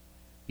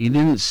 He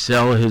didn't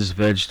sell his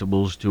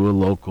vegetables to a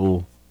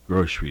local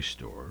grocery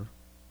store.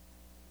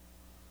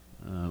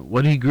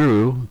 What he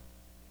grew,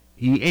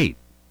 he ate.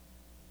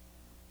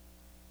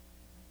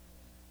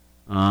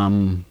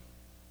 Now,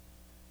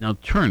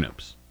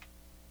 turnips.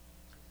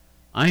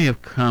 I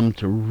have come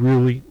to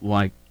really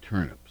like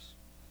turnips.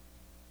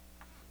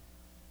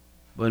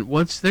 But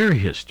what's their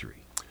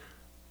history?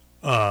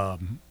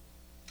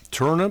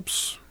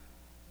 Turnips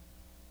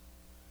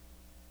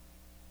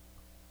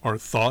are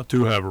thought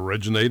to have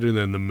originated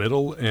in the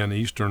Middle and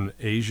Eastern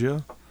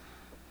Asia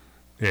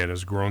and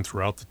has grown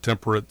throughout the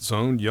temperate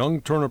zone.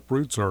 Young turnip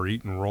roots are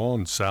eaten raw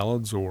in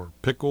salads or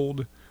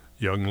pickled.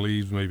 Young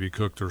leaves may be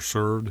cooked or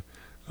served.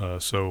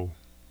 So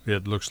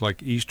it looks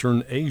like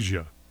Eastern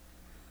Asia.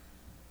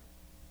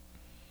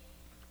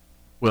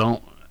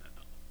 Well,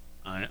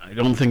 I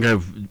don't think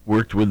I've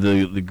worked with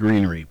the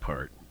greenery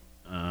part.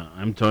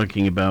 I'm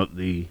talking about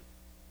the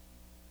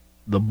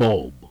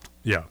bulb.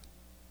 Yeah.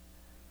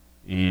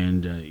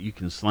 And you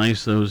can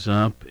slice those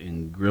up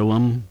and grill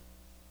them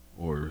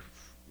or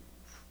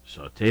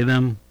saute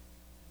them.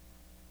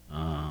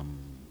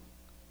 And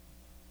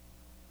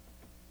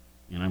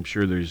I'm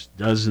sure there's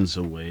dozens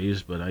of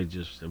ways, but I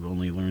just have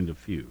only learned a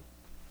few.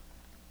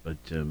 But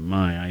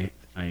I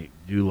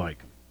do like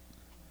them.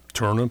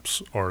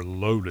 Turnips are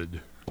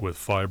loaded with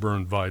fiber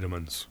and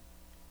vitamins.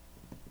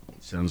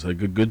 Sounds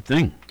like a good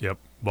thing. Yep.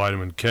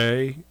 Vitamin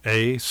K,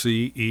 A,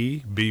 C,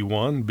 E,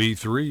 B1,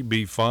 B3,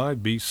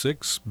 B5,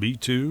 B6,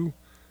 B2,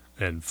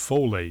 and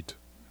folate,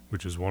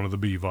 which is one of the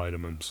B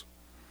vitamins.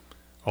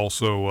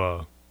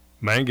 Also,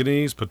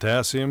 manganese,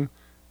 potassium,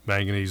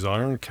 manganese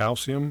iron,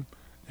 calcium,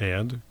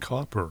 and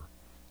copper.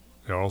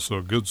 They're also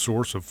a good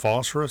source of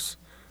phosphorus.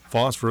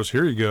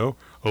 Here you go.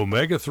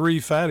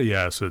 Omega-3 fatty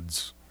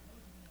acids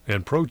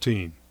and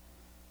protein.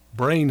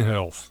 Brain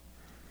health.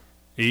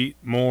 Eat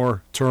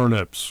more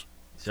turnips.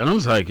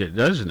 Sounds like it,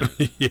 doesn't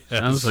it? Yes.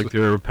 Sounds like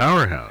they're a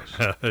powerhouse.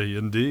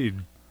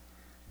 Indeed.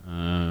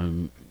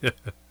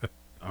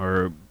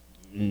 Our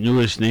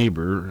newest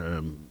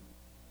neighbor,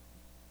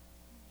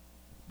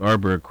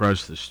 Barbara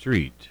across the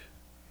street,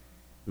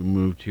 who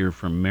moved here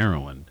from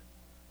Maryland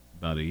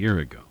about a year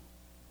ago,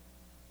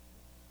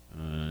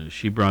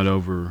 she brought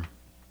over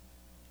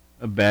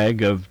a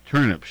bag of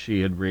turnips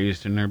she had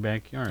raised in her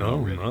backyard. Oh,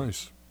 already.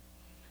 Nice.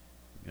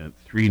 Got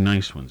 3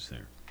 nice ones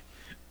there.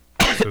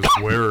 Says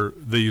where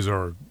these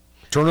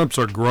turnips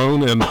are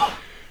grown in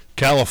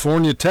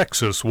California,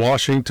 Texas,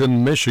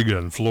 Washington,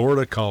 Michigan,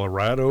 Florida,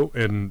 Colorado,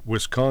 and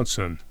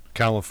Wisconsin.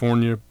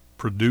 California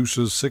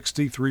produces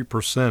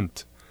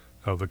 63%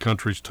 of the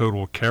country's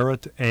total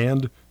carrot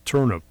and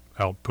turnip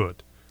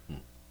output.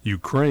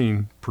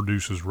 Ukraine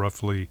produces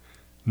roughly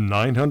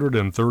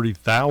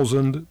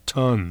 930,000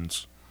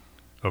 tons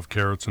of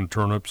carrots and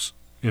turnips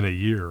in a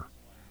year.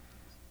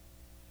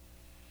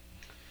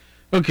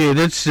 Okay,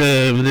 let's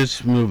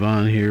move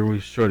on here.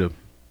 We've sort of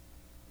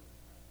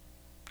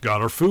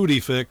got our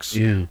foodie fix.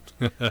 Yeah.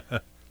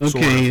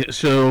 Okay,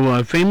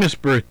 so famous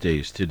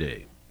birthdays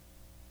today.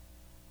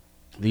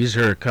 These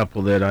are a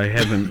couple that I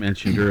haven't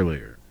mentioned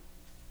earlier.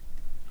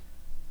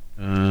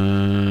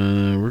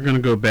 We're going to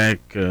go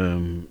back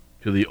to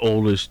the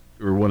oldest,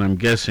 or what I'm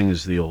guessing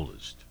is the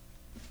oldest.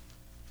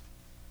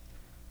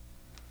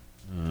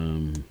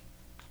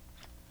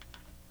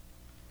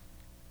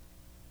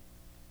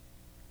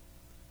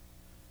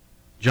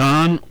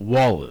 John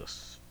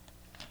Wallis,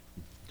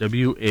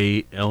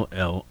 W-A-L-L-I-S.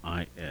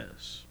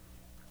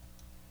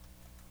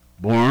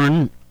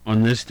 Born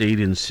on this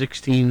date in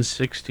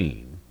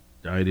 1616,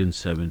 died in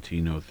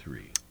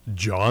 1703.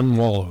 John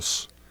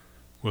Wallis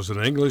was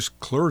an English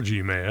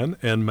clergyman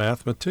and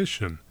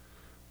mathematician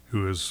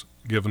who is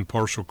given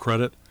partial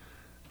credit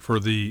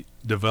for the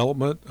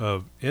development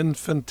of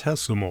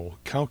infinitesimal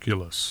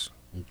calculus.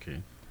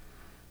 Okay.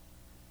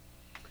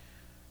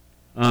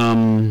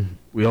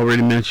 We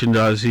already mentioned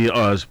Ozzy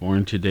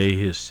Osbourne today,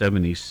 his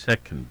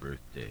 72nd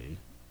birthday.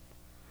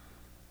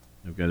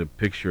 I've got a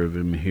picture of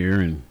him here,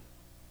 and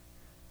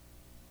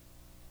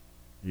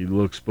he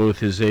looks both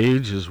his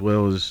age as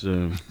well as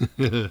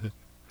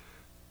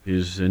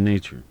his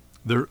nature.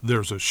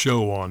 There's a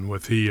show on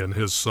with he and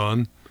his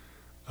son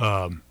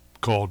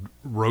called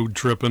Road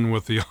Trippin'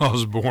 with the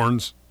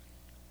Osbournes.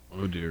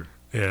 Oh, dear.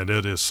 And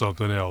it is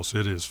something else.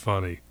 It is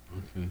funny.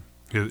 Okay.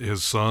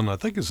 His son, I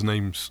think his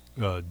name's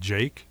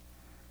Jake,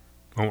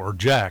 or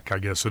Jack, I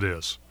guess it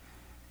is.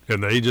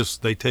 And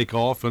they take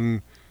off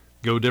and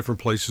go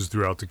different places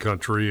throughout the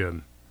country,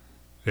 and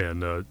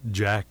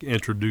Jack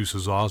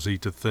introduces Ozzy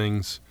to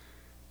things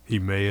he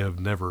may have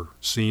never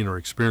seen or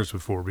experienced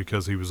before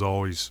because he was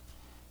always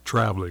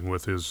traveling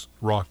with his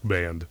rock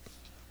band.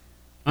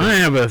 I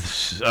have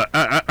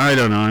I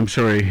don't know. I'm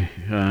sorry.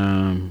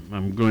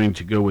 I'm going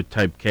to go with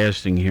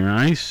typecasting here.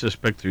 I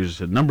suspect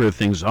there's a number of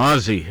things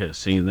Ozzy has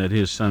seen that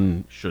his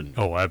son shouldn't.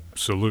 Oh,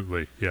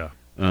 absolutely. Yeah.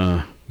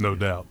 No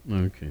doubt.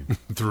 Okay.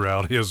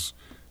 Throughout his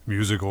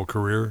musical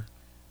career.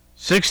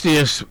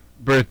 60th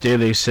birthday,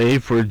 they say,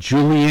 for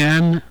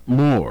Julianne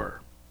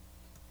Moore.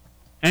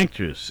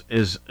 Actress,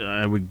 as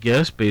I would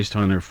guess, based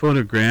on her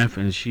photograph,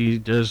 and she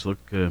does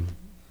look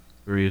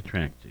very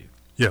attractive.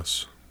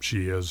 Yes,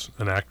 she is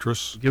an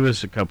actress. Give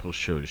us a couple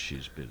shows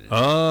she's been in.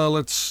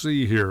 Let's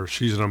see here.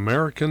 She's an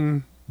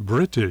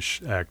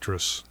American-British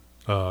actress.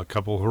 A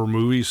couple of her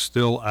movies,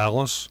 Still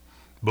Alice,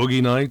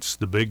 Boogie Nights,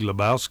 The Big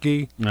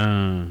Lebowski,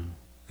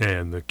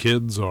 and The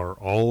Kids Are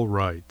All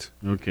Right.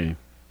 Okay.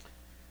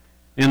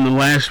 And the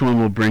last one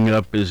we'll bring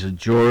up is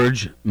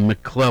George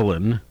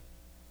McClellan,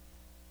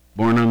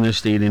 born on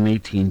this date in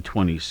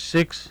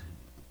 1826.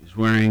 He's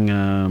wearing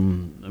a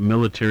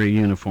military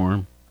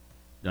uniform,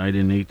 died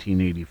in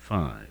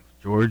 1885.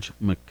 George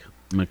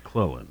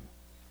McClellan.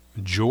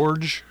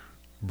 George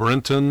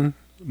Brenton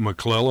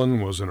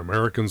McClellan was an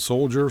American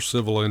soldier,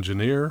 civil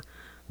engineer,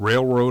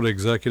 railroad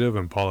executive,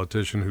 and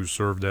politician who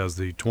served as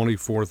the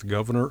 24th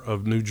governor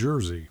of New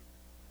Jersey.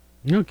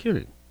 No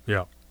kidding.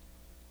 Yeah.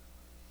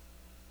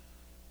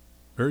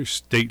 Very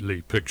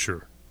stately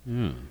picture.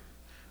 Yeah.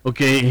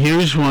 Okay,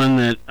 here's one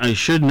that I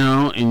should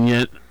know, and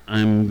yet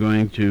I'm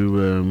going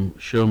to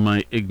show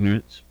my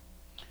ignorance.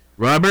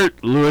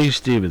 Robert Louis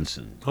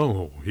Stevenson.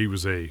 Oh, he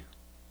was a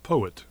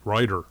poet,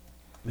 writer.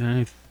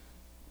 I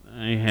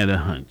had a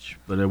hunch,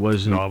 but I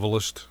wasn't...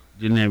 Novelist.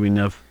 Didn't have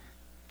enough...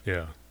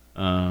 Yeah.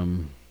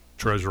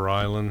 Treasure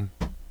Island.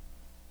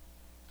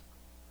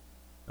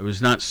 I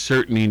was not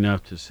certain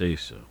enough to say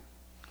so.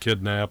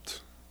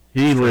 Kidnapped.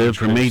 He lived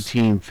from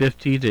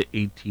 1850 to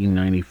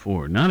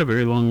 1894. Not a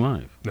very long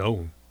life.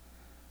 No.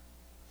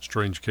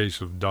 Strange Case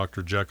of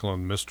Dr. Jekyll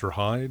and Mr.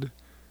 Hyde,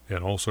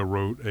 and also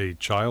wrote A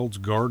Child's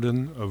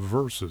Garden of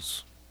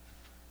Verses.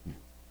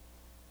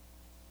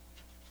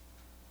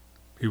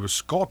 He was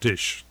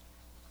Scottish.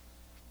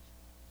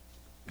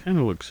 Kind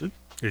of looks it.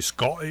 A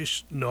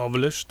Scottish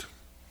novelist,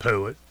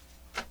 poet,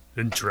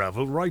 and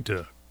travel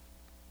writer.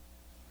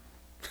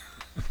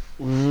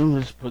 Well,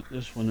 let's put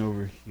this one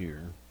over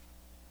here.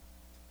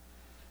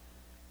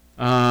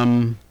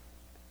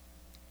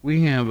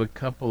 We have a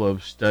couple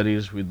of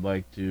studies we'd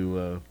like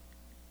to,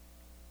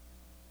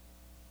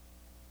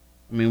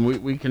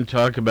 we can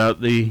talk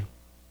about the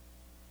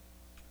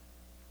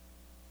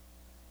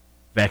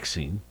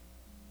vaccine.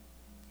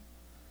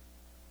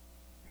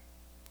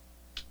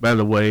 By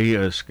the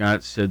way,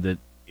 Scott said that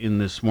in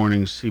this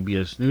morning's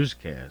CBS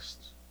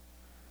newscasts,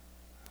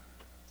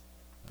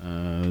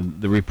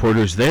 the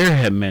reporters there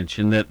have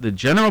mentioned that the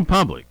general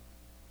public,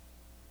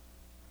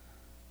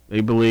 they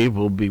believe,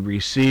 will be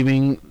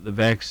receiving the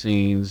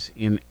vaccines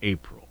in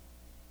April.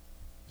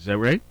 Is that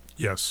right?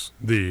 Yes,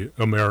 the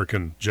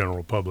American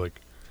general public.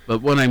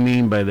 But what I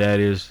mean by that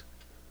is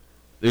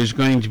there's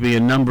going to be a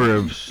number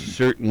of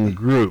certain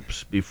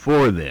groups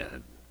before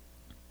that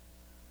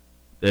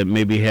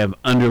maybe have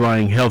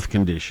underlying health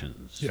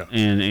conditions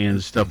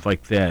and stuff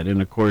like that.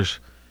 And, of course,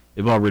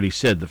 they've already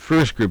said the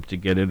first group to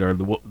get it are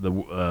the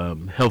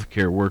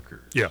healthcare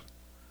workers. Yeah.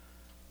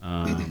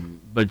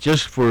 But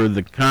just for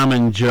the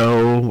common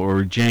Joe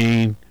or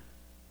Jane,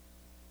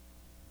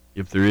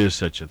 if there is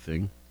such a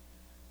thing,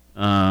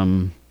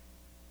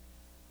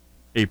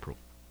 April.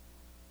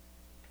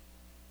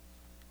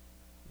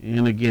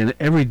 And again,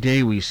 every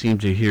day we seem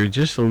to hear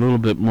just a little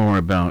bit more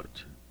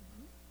about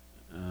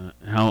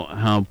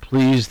how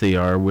pleased they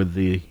are with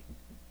the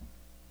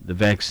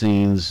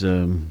vaccine's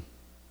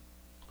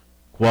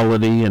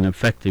quality and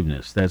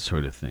effectiveness, that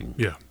sort of thing.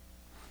 Yeah.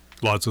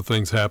 Lots of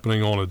things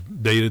happening on a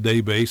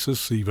day-to-day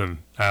basis, even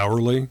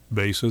hourly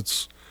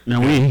basis.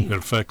 Now it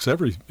affects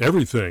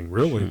everything,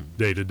 really,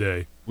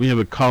 day-to-day. We have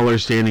a caller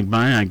standing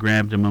by. I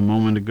grabbed him a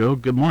moment ago.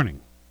 Good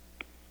morning.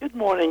 Good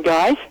morning,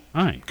 guys.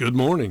 Hi. Good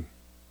morning.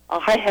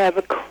 I have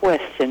a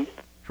question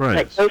Try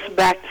that goes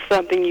back to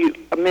something you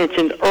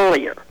mentioned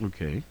earlier.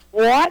 Okay.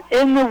 What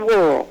in the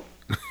world?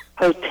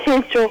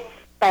 Potential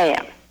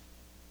spam.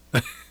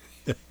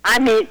 I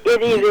mean,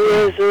 it either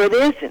is or it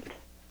isn't.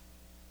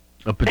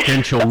 A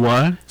potential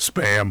what?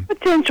 Spam.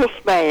 Potential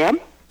spam.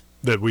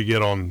 That we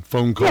get on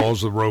phone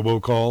calls, the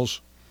robocalls.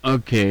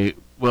 Okay,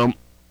 well,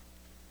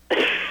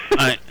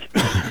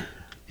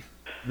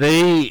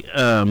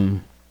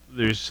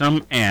 there's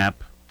some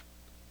app.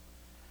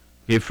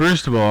 Okay,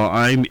 first of all,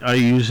 I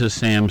use a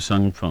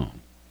Samsung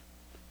phone,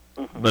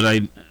 but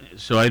I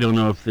don't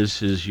know if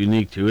this is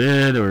unique to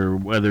it or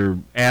whether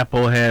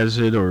Apple has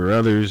it or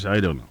others. I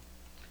don't know.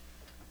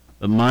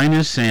 But mine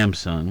is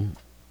Samsung.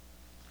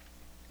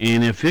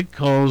 And if it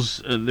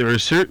calls, there are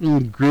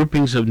certain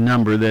groupings of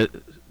number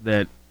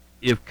that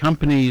if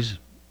companies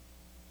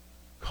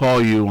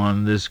call you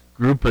on this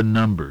group of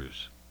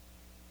numbers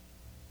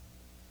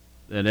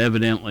that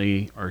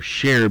evidently are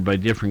shared by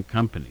different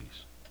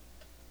companies.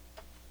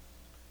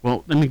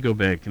 Well, let me go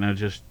back and I'll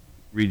just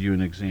read you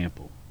an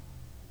example,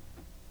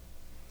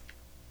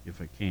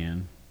 if I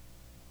can.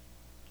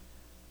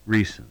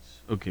 recents.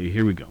 Okay,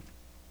 here we go.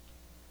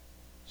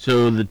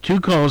 So the two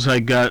calls I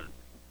got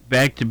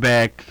back to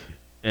back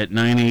at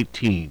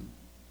 9:18.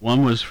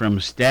 One was from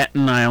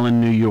Staten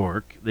Island, New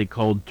York. They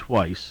called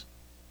twice.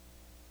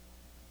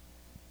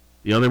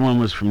 The other one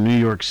was from New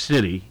York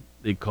City.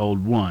 They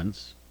called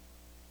once.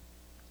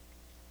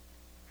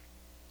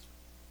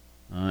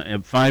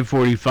 At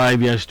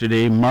 5:45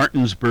 yesterday,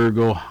 Martinsburg,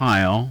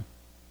 Ohio.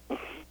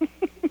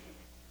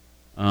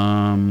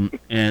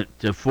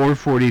 At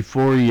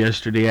 4:44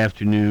 yesterday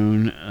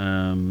afternoon,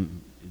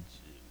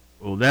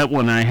 that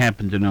one I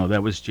happen to know.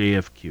 That was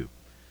JFQ.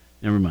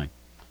 Never mind.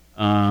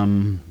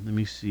 Let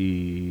me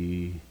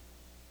see.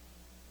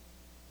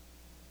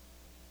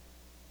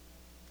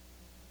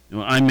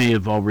 Well, I may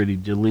have already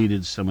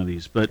deleted some of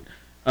these, but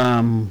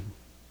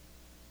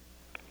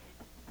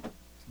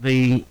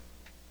they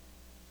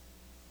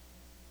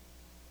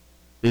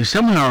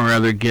somehow or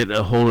other get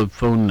a hold of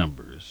phone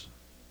numbers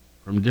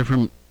from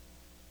different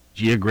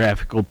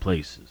geographical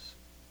places.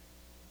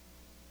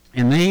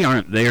 And they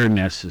aren't there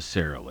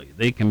necessarily.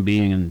 They can be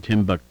in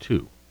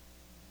Timbuktu.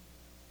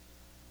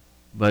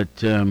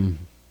 But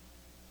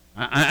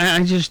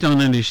I just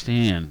don't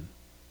understand,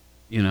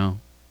 you know.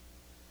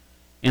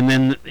 And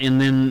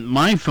then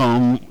my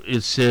phone,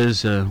 it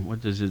says,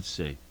 what does it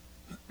say?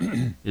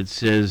 It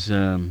says,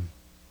 come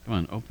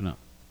on, open up.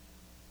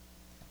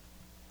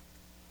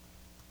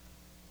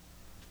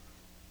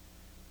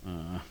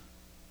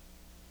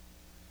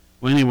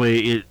 Well,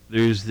 anyway,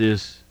 there's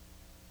this,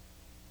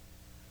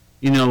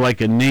 you know,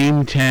 like a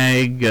name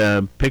tag,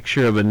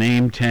 picture of a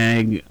name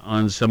tag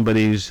on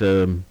somebody's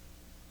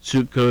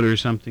suit coat or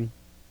something.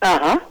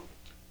 Uh-huh.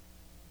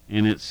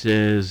 And it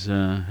says,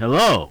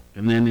 hello.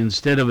 And then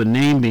instead of a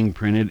name being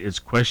printed, it's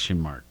question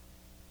mark.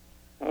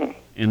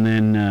 And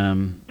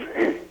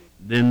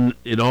then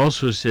it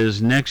also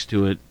says next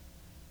to it,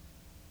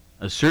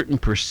 a certain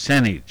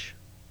percentage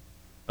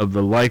of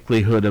the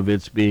likelihood of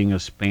its being a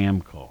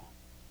spam call.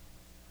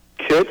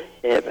 Good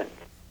heavens.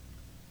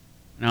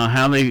 Now,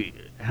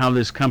 how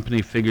this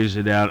company figures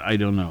it out, I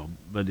don't know.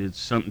 But it's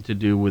something to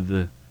do with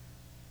the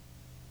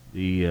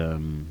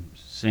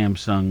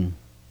Samsung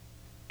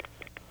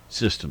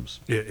systems.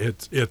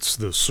 It's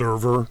the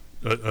server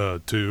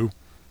too,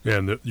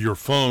 and your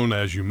phone,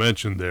 as you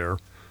mentioned there,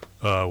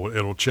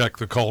 it'll check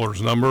the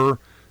caller's number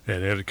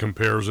and it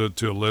compares it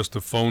to a list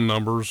of phone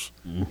numbers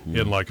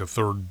in like a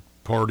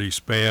third-party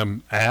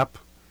spam app,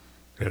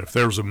 and if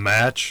there's a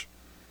match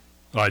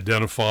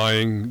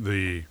identifying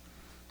the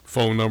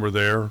phone number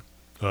there,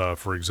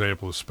 for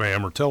example,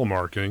 spam or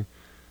telemarketing,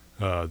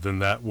 then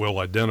that will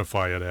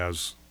identify it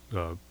as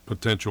a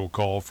potential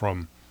call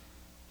from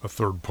a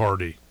third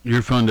party.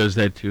 Your phone does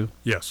that too?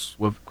 Yes.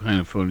 What kind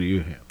of phone do you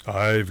have?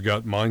 I've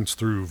got mine's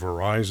through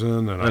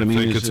Verizon, and I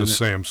think it's a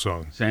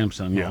Samsung.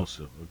 Samsung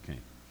also, okay.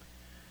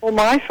 Well,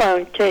 my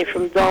phone came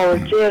from Dollar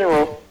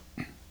General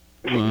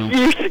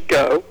years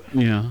ago.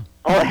 Yeah.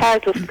 Oh, it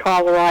has this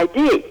caller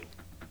ID.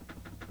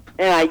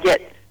 And I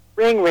get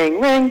ring, ring,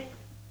 ring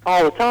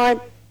all the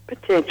time,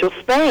 potential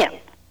spam.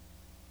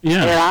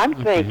 Yeah. And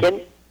I'm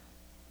thinking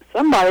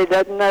somebody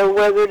doesn't know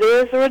whether it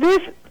is or it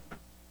isn't.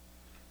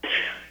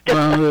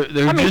 Well,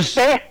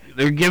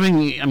 they're giving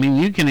you, I mean,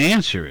 you can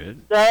answer it.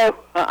 No,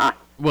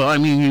 Well, I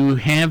mean, you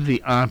have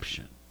the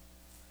option.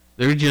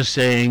 They're just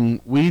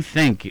saying, we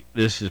think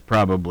this is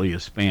probably a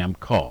spam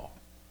call.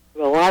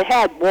 Well, I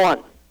had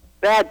one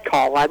bad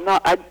call. I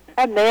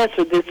hadn't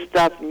answered this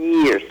stuff in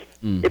years.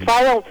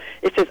 Mm-hmm.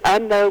 It says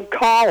unknown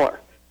caller.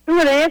 Who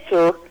would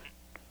answer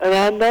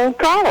an unknown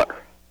caller?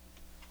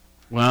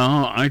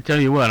 Well, I tell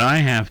you what, I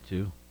have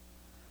to.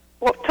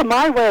 Well, to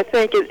my way of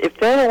thinking, if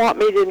they don't want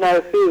me to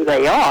know who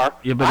they are,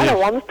 I don't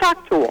want to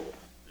talk to them.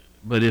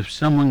 But if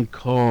someone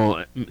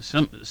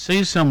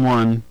say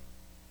someone,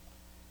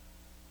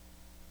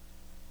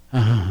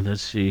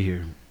 let's see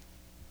here.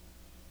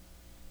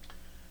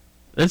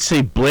 Let's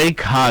say Blake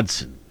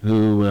Hodson,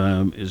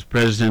 who is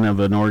president of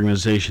an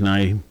organization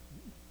I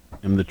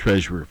am the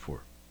treasurer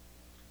for,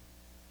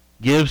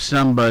 gives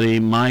somebody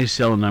my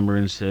cell number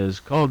and says,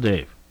 call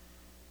Dave.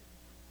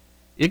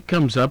 It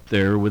comes up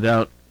there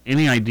without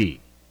any ID.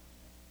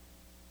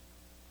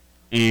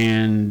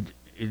 And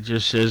it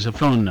just says a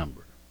phone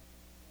number.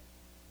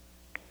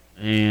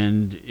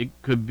 And it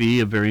could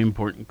be a very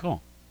important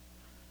call.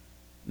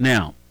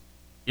 Now,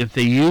 if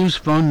they use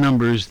phone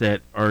numbers that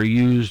are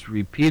used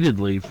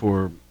repeatedly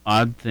for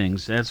odd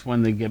things, that's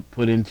when they get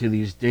put into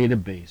these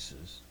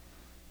databases.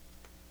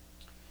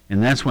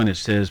 And that's when it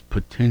says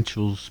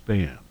potential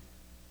spam.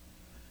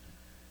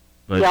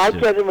 But, yeah, I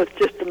get them with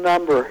just a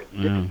number,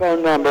 just a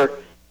phone number.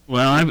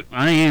 Well,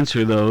 I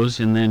answer those,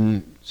 and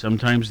then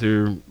sometimes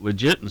they're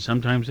legit and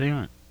sometimes they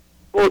aren't.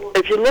 Well,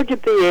 if you look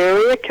at the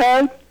area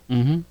code,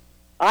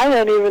 I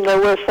don't even know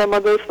where some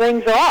of those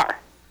things are.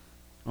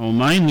 Oh,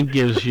 mine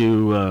gives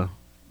you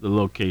the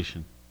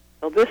location.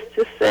 Well, this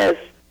just says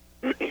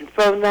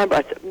phone number.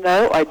 I said,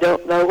 no, I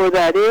don't know where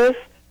that is,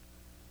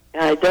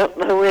 and I don't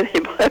know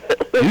anybody.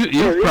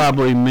 You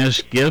probably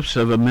missed gifts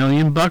of $1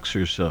 million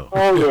or so.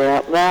 Oh,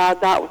 yeah. Nah,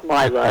 that was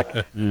my luck.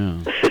 Yeah.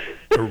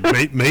 Or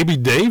maybe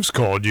Dave's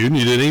called you and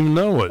you didn't even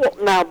know it. Well,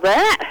 now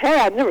that, hey,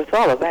 I never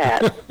thought of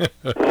that.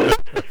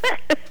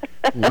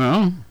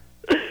 Well,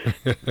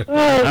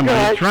 I'm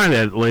going to try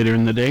that later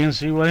in the day and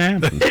see what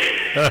happens.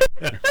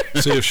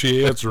 See if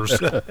she answers.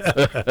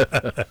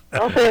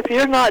 I'll say, if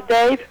you're not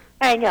Dave,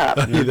 hang up.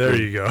 Yeah, there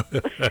you go.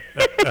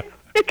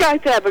 You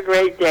guys have a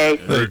great day.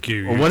 Thank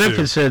you. Well, what if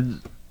it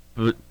said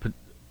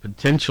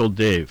potential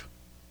Dave?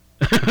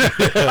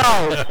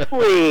 Oh,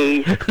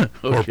 please.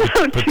 Or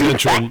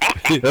potential,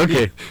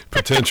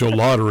 potential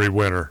lottery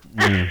winner.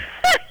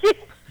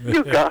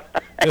 You got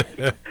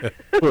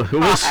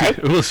we'll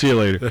see you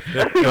later.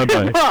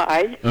 Bye-bye.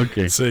 Bye.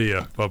 Okay. See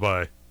ya.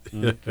 Bye-bye.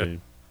 Okay.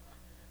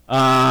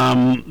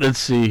 Let's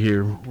see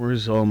here.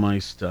 Where's all my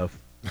stuff?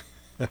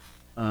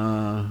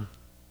 12:40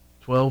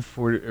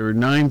 or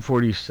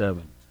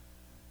 9:47.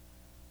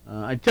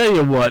 I tell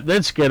you what,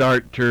 let's get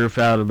Art Turf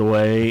out of the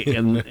way,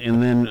 and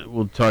then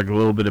we'll talk a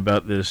little bit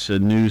about this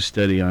news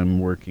study I'm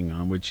working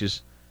on, which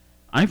is,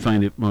 I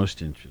find it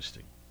most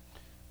interesting.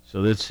 So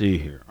let's see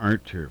here.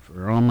 Art Turf.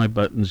 Are all my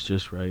buttons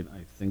just right? I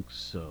think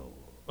so.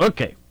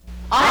 Okay.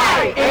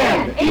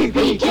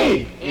 INEPT,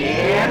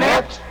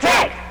 Inept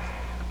Tech.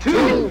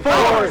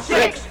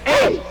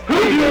 2468.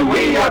 Who do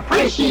we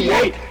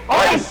appreciate?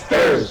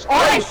 Oysters,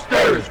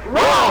 oysters,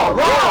 raw,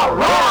 raw,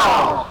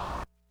 raw.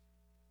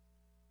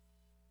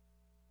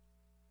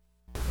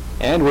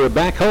 And we're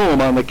back home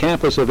on the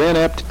campus of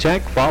Inept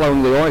Tech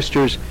following the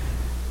Oysters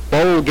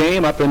bowl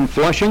game up in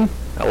Flushing.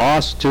 A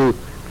loss to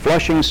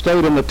Flushing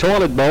State in the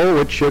Toilet Bowl,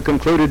 which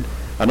concluded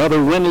another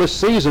winless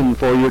season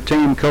for your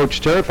team, Coach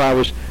Turf. I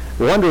was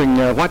wondering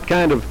what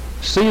kind of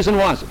season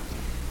was it?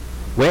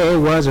 Well, it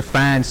was a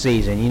fine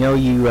season. You know,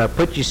 you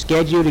put your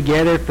schedule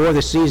together before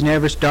the season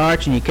ever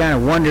starts, and you kind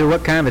of wonder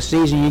what kind of a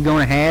season you're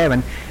going to have.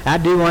 And I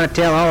do want to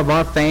tell all of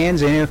our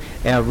fans, real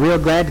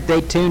glad that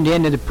they tuned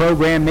into the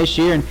program this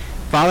year and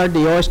followed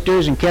the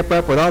Oysters and kept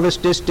up with all the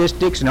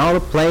statistics and all the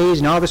plays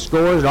and all the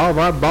scores, all of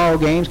our ball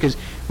games, because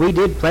we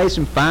did play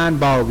some fine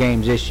ball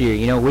games this year.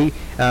 You know, we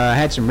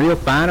had some real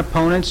fine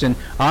opponents, and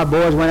our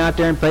boys went out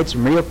there and played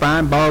some real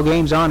fine ball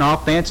games on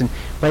offense and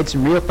played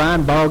some real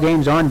fine ball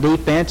games on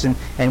defense, and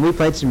we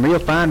played some real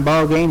fine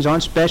ball games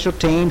on special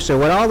teams. So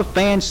what all the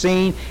fans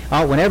seen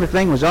when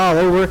everything was all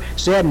over,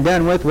 said and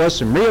done with, was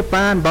some real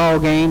fine ball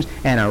games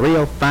and a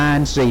real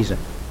fine season.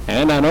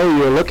 And I know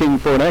you're looking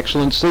for an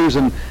excellent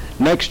season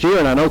next year,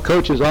 and I know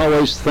coaches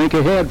always think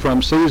ahead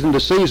from season to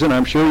season.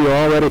 I'm sure you're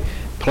already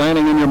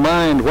planning in your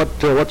mind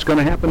what's going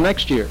to happen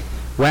next year.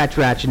 Well, that's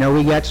right. You know,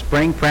 we got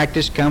spring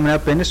practice coming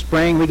up in the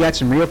spring. We got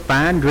some real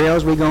fine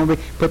drills we're going to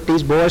put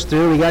these boys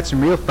through. We got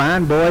some real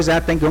fine boys I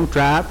think going to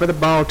try out for the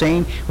ball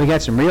team. We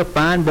got some real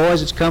fine boys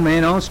that's coming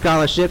in on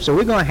scholarship. So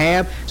we're going to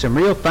have some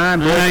real fine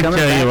boys coming back. I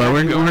tell you what,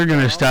 we're going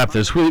to stop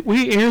this.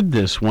 We aired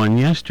this one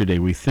yesterday,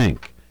 we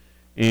think.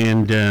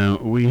 And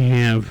we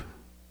have,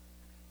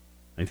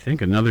 I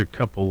think, another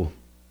couple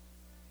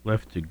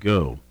left to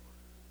go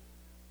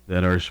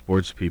that our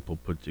sports people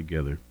put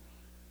together.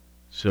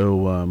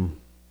 So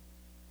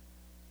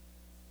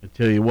I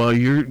tell you, while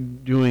you're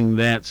doing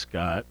that,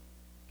 Scott,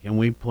 can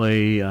we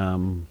play,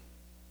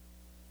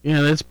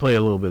 let's play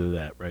a little bit of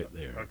that right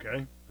there.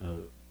 Okay.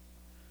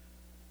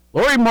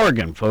 Lori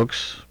Morgan,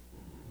 folks.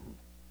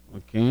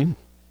 Okay.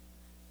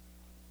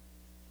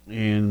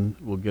 And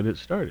we'll get it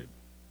started.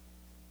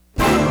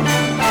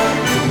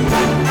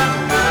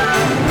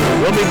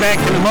 We'll be back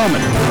in a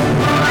moment.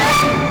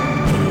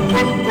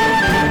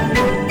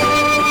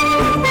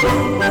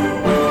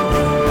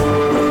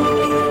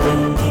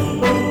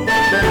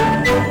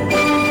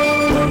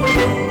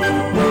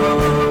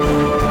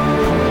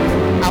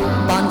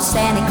 Up on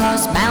Santa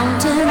Claus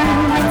Mountain,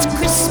 it's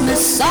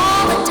Christmas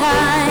all the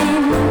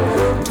time.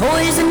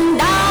 Toys and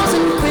dolls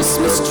and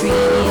Christmas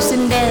trees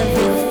and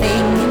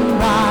everything in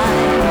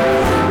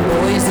rhyme.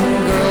 Boys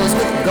and girls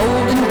with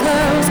golden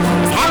curls,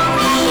 as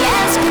happy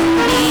as can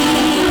be.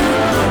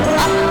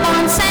 Up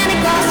on Santa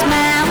Claus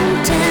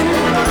Mountain,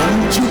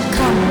 won't you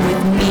come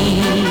with me?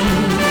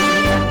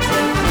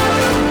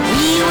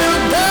 We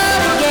will go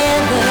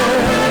together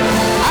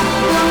up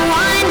the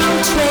winding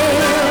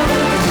trail.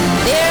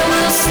 There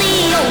we'll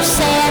see old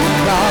Santa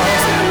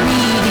Claus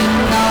reading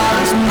all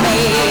his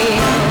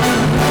mail.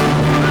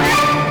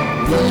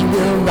 We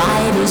will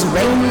ride his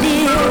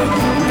reindeer,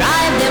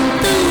 drive them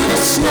through the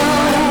snow.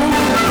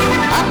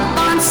 Up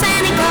on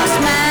Santa Claus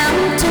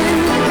Mountain,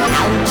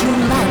 how'd you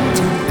like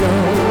to go?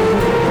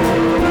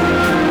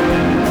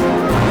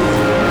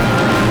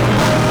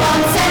 Up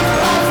on Santa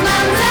Claus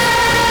Mountain,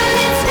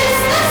 it's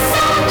Christmas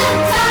all the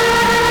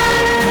time.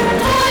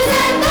 Toys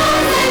and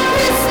dolls and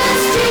Christmas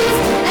trees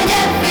and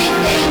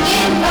everything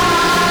in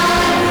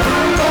rhyme.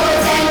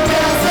 Boys and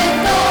girls with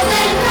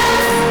golden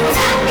curls, as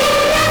happy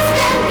as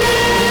can be.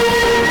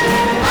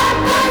 Up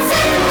on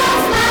Santa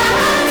Claus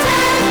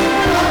Mountain,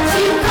 won't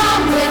you come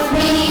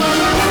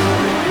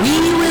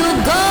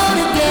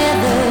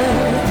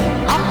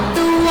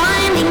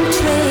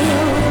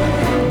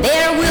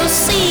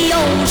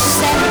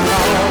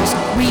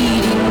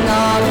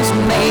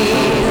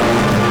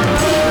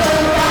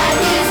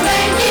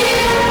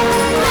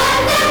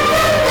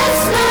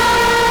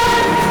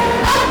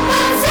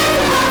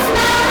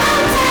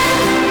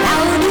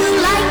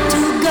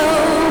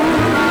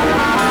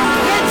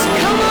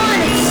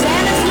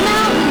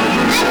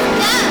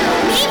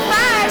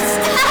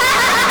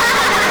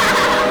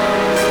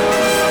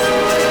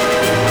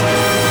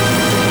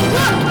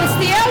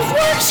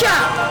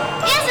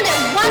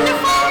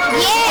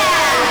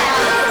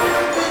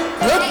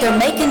They're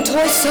making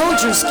toy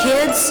soldiers,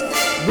 kids.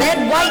 Red,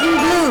 white, and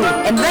blue.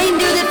 And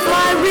reindeer that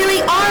fly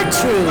really are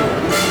true.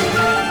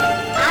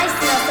 I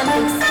smell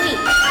something sweet,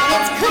 and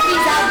it's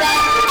cookies out there,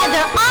 and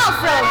they're all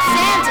from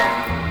Santa.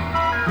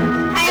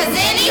 Has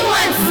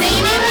anyone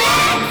seen him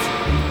yet?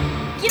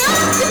 Get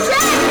off the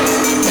track!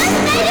 Just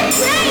made a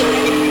train,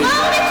 and it's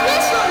blowing its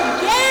whistle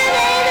again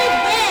and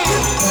again.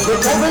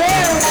 Look over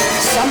there.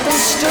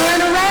 Something's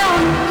stirring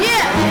around.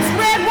 Yeah, it's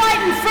red, white,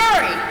 and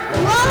furry.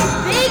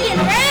 Long, big,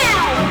 and round.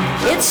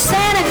 It's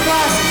Santa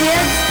Claus,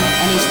 kids,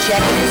 and he's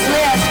checking his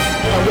list.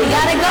 But we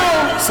gotta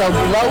go, so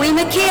blow him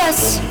a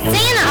kiss.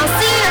 Santa, I'll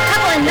see you in a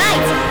couple of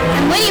nights.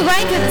 And when you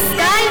ride through the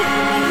sky,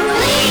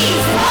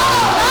 please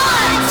hold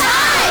on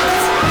tight.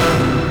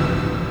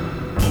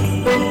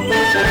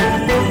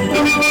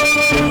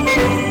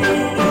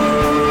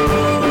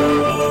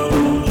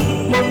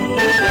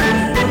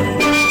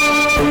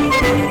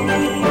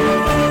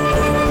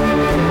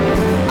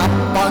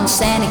 Up on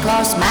Santa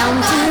Claus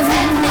Mountain,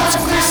 it's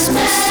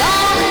Christmas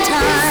all the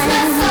time.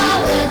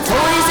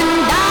 Toys and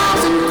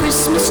dolls and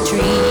Christmas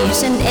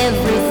trees and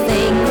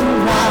everything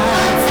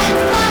white.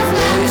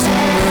 Boys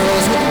and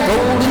girls with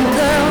golden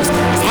curls,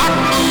 as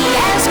happy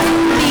as can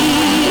be.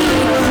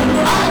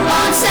 Up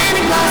on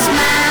Santa Claus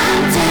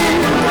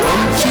Mountain,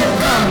 won't you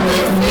come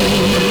with me?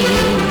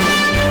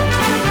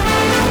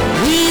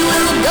 We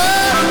will go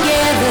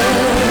together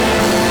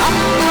up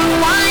the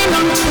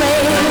winding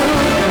trail.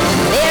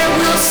 There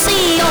we'll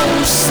see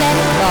old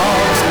Santa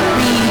Claus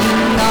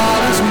reading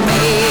all his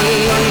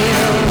mail.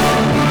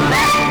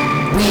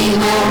 We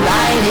will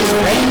ride his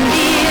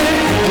reindeer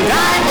and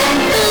drive them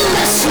through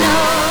the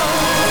snow.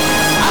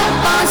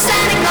 Up on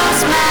Santa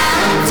Claus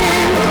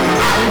Mountain,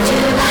 how would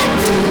you like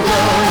to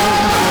go?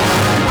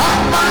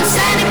 Up on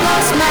Santa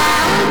Claus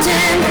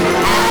Mountain,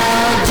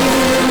 how'd you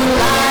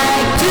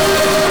like to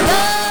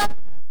go?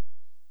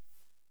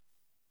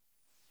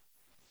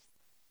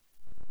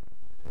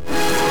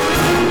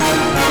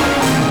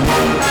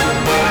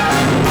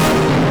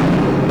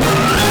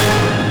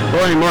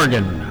 Roy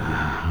Morgan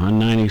on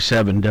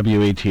 97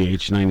 WATH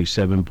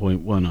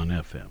 97.1 on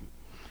FM.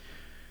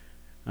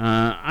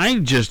 I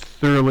just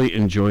thoroughly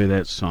enjoy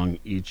that song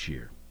each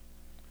year.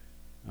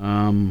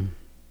 And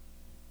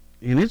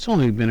it's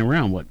only been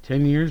around,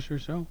 10 years or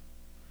so?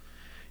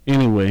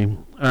 Anyway,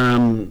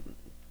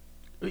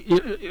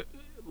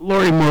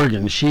 Lori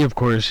Morgan, she, of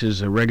course,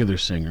 is a regular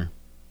singer.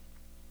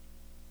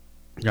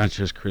 Not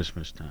just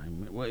Christmas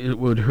time. What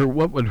would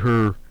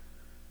her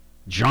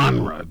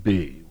genre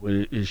be?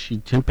 Is she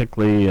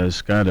typically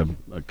Scott a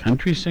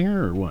country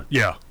singer or what?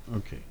 Yeah.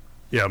 Okay.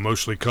 Yeah,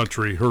 mostly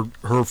country.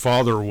 Her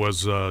father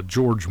was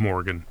George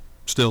Morgan.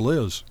 Still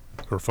is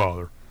her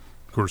father.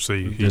 Of course,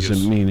 he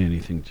doesn't mean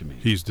anything to me.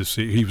 He's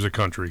deceased. He was a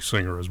country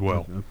singer as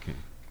well. Okay.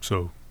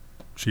 So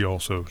she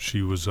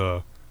was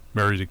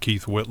married to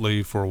Keith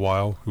Whitley for a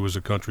while, who was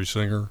a country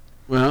singer.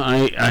 Well,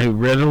 I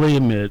readily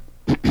admit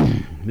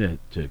that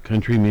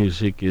country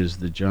music is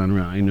the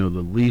genre I know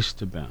the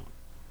least about.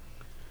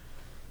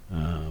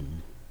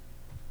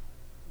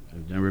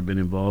 I've never been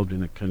involved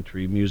in a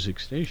country music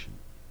station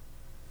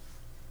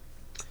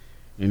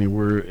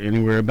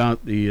anywhere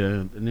about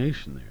the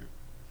nation there.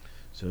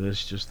 So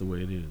that's just the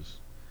way it is.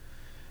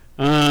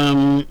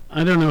 I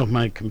don't know if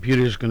my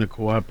computer is going to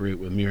cooperate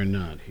with me or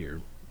not here.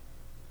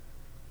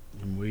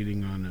 I'm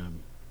waiting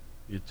on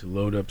it to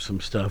load up some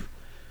stuff.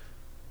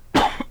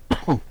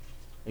 I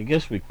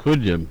guess we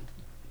could.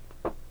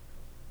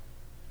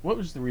 What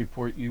was the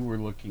report you were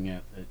looking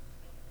at?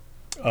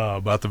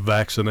 About the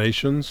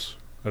vaccinations.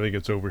 I think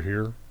it's over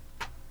here,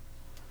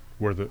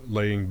 where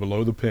laying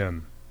below the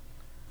pen.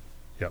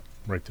 Yep,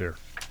 right there.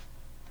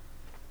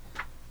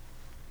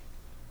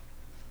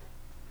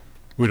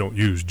 We don't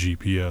use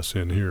GPS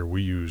in here.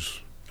 We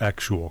use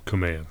actual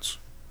commands.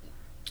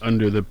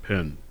 Under the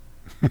pen.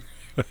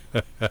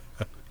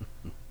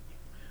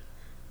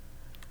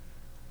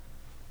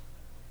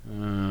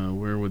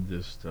 Where would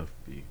this stuff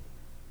be?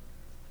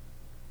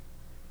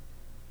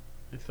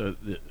 I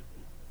thought that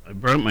I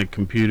brought my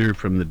computer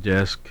from the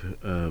desk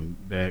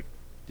back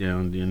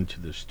down into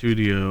the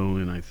studio,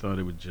 and I thought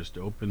it would just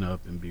open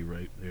up and be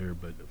right there,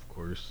 but of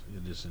course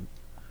it isn't.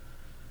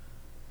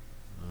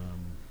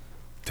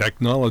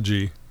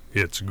 Technology,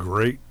 it's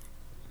great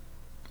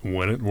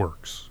when it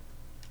works.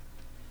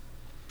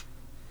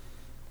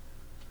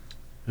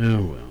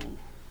 Oh, well.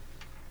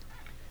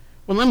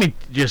 Well, let me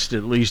just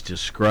at least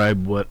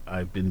describe what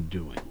I've been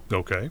doing.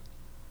 Okay.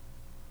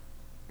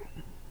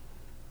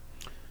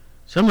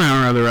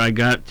 Somehow or other, I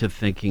got to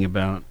thinking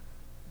about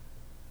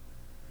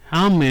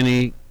how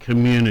many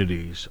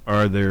communities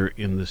are there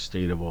in the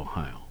state of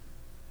Ohio.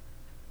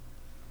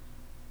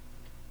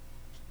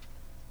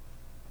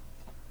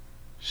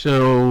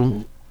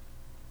 So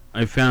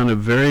I found a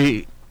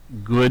very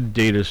good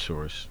data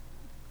source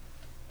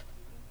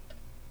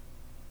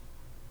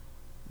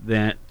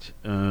that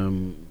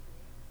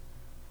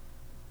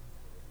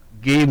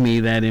gave me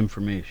that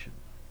information.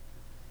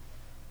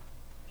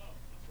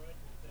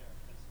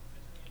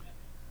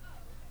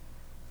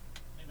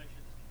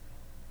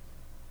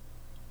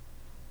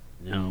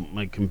 Now,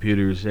 my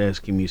computer is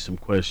asking me some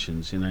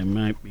questions, and I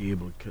might be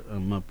able to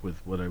come up with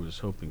what I was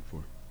hoping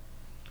for.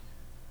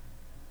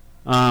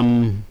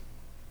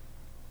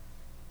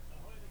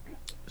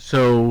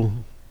 So,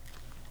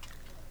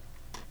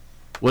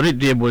 what it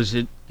did was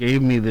it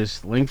gave me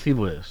this lengthy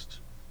list.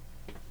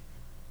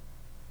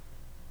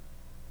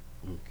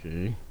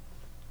 Okay.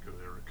 Go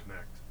there and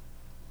connect.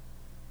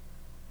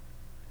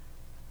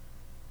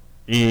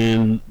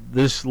 And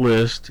this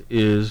list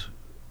is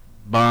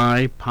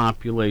by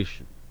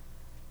population.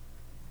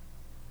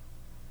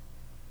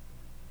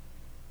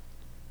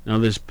 Now,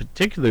 this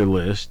particular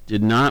list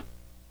did not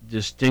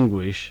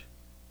distinguish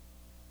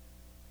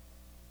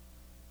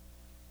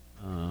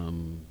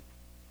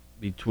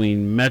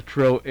between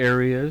metro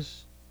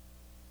areas,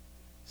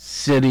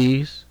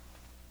 cities,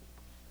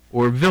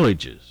 or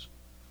villages.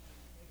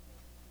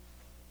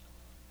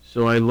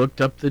 So I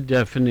looked up the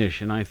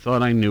definition. I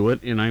thought I knew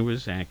it, and I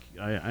was I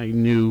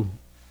knew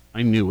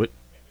it.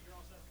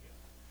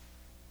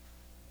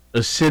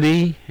 A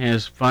city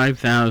has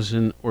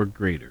 5,000 or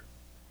greater.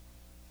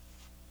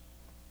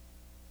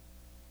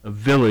 A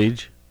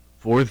village,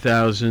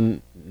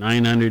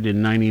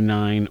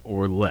 4,999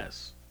 or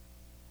less.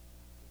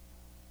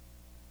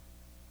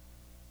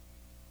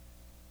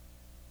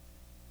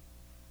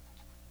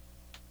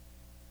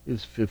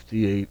 It's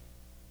 58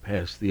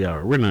 past the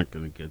hour. We're not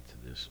going to get to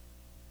this.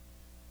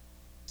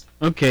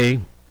 Okay,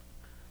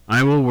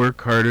 I will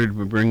work harder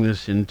to bring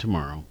this in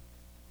tomorrow.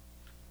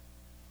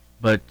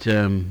 But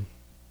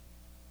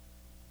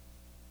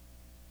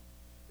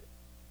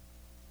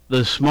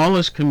the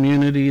smallest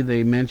community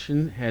they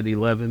mentioned had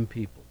 11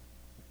 people.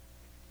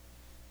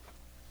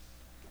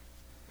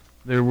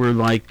 There were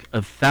like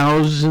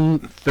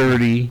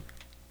 1,030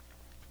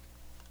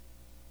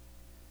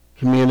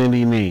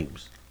 community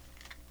names.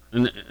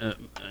 And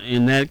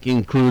that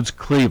includes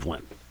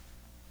Cleveland.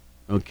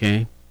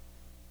 Okay?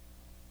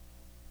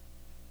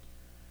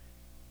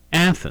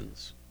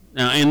 Athens.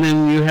 Now, and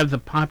then you have the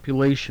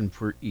population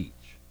for each.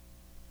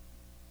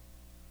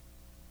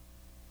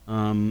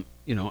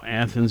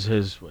 Athens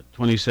has,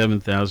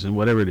 27,000,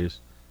 whatever it is.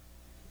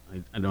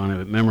 I don't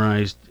have it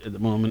memorized at the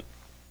moment.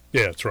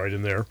 Yeah, it's right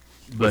in there.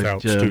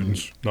 Without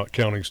students, not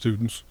counting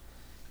students.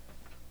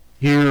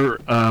 Here,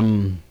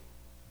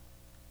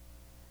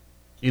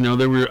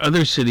 there were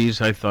other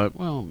cities I thought,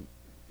 well,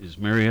 is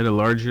Marietta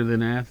larger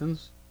than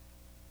Athens?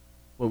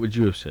 What would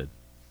you have said?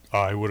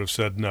 I would have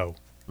said no.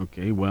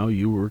 Okay, well,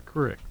 you were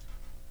correct.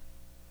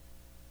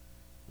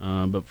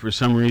 But for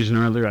some reason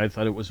or other, I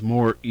thought it was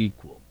more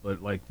equal.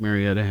 But like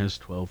Marietta has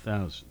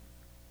 12,000.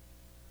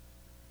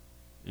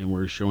 And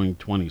we're showing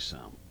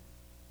 20-some.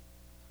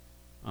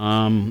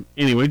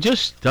 Anyway,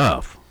 just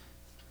stuff.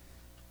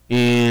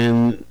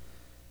 And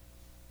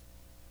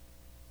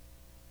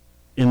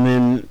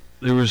then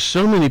there were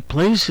so many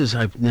places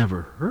I've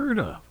never heard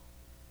of.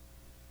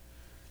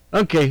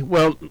 Okay,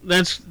 well,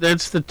 that's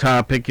the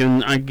topic,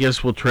 and I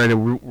guess we'll try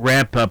to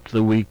wrap up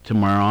the week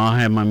tomorrow. I'll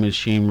have my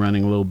machine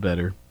running a little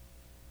better,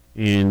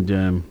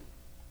 and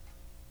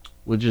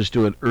we'll just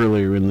do it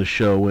earlier in the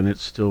show when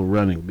it's still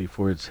running,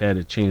 before it's had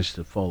a chance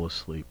to fall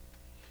asleep.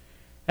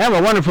 Have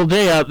a wonderful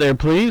day out there,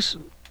 please.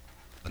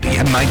 The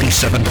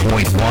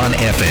M97.1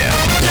 FM.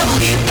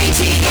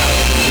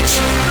 WATH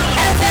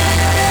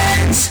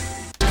Evans.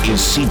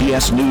 Is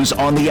CBS News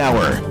on the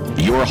Hour,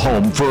 your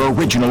home for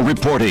original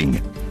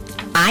reporting.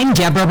 I'm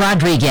Deborah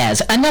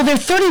Rodriguez. Another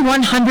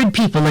 3,100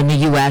 people in the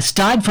U.S.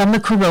 died from the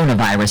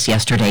coronavirus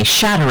yesterday,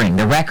 shattering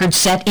the record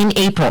set in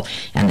April.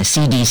 And the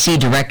CDC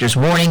director's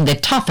warning the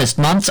toughest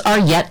months are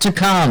yet to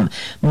come.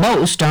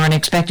 Most aren't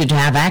expected to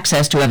have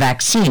access to a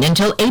vaccine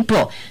until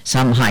April.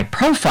 Some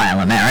high-profile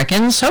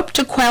Americans hope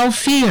to quell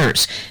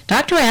fears.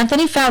 Dr.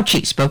 Anthony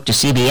Fauci spoke to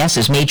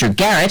CBS's Major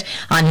Garrett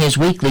on his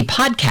weekly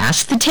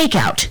podcast, The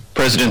Takeout.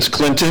 Presidents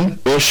Clinton,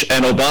 Bush,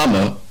 and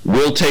Obama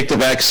will take the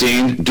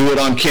vaccine, do it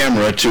on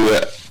camera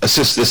to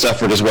assist this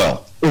effort as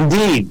well.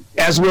 Indeed,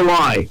 as will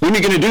I. When are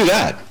you going to do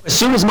that? As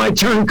soon as my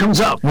turn comes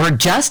up. Word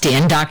just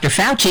in, Dr.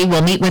 Fauci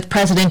will meet with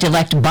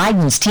President-elect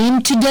Biden's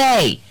team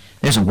today.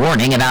 There's a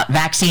warning about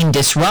vaccine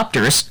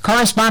disruptors.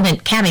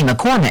 Correspondent Cammie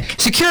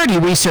McCormick. Security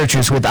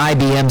researchers with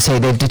IBM say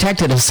they've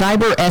detected a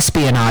cyber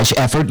espionage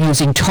effort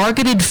using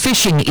targeted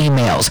phishing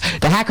emails.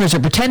 The hackers are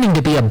pretending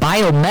to be a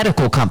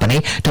biomedical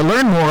company to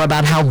learn more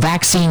about how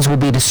vaccines will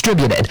be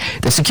distributed.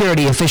 The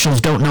security officials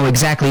don't know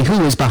exactly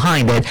who is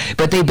behind it,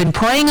 but they've been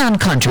preying on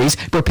countries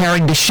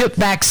preparing to ship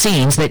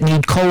vaccines that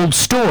need cold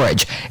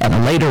storage. And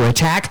a later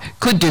attack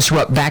could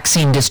disrupt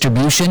vaccine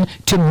distribution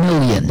to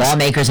millions.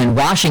 Lawmakers in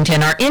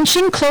Washington are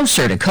inching closer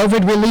to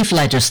COVID relief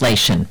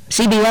legislation.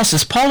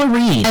 CBS's Paula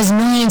Reed. As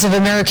millions of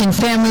American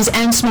families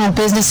and small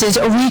businesses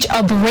reach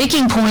a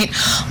breaking point,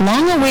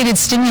 long-awaited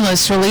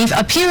stimulus relief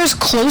appears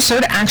closer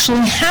to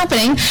actually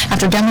happening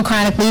after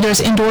Democratic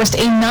leaders endorsed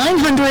a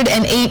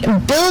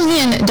 $908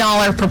 billion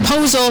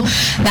proposal.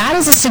 That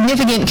is a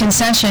significant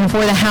concession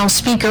for the House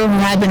Speaker, who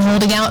had been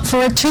holding out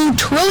for a $2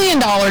 trillion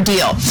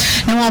deal.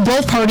 Now, while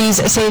both parties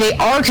say they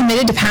are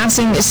committed to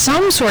passing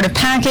some sort of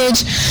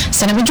package,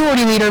 Senate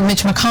Majority Leader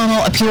Mitch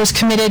McConnell appears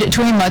committed upgraded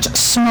to a much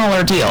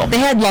smaller deal. The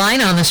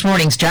headline on this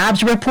morning's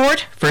jobs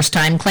report,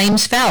 first-time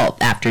claims fell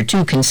after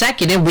 2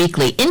 consecutive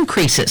weekly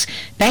increases.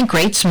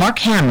 Bankrate's Mark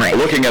Hamrick.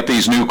 Looking at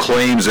these new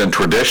claims and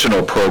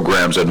traditional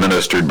programs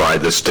administered by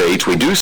the states, we do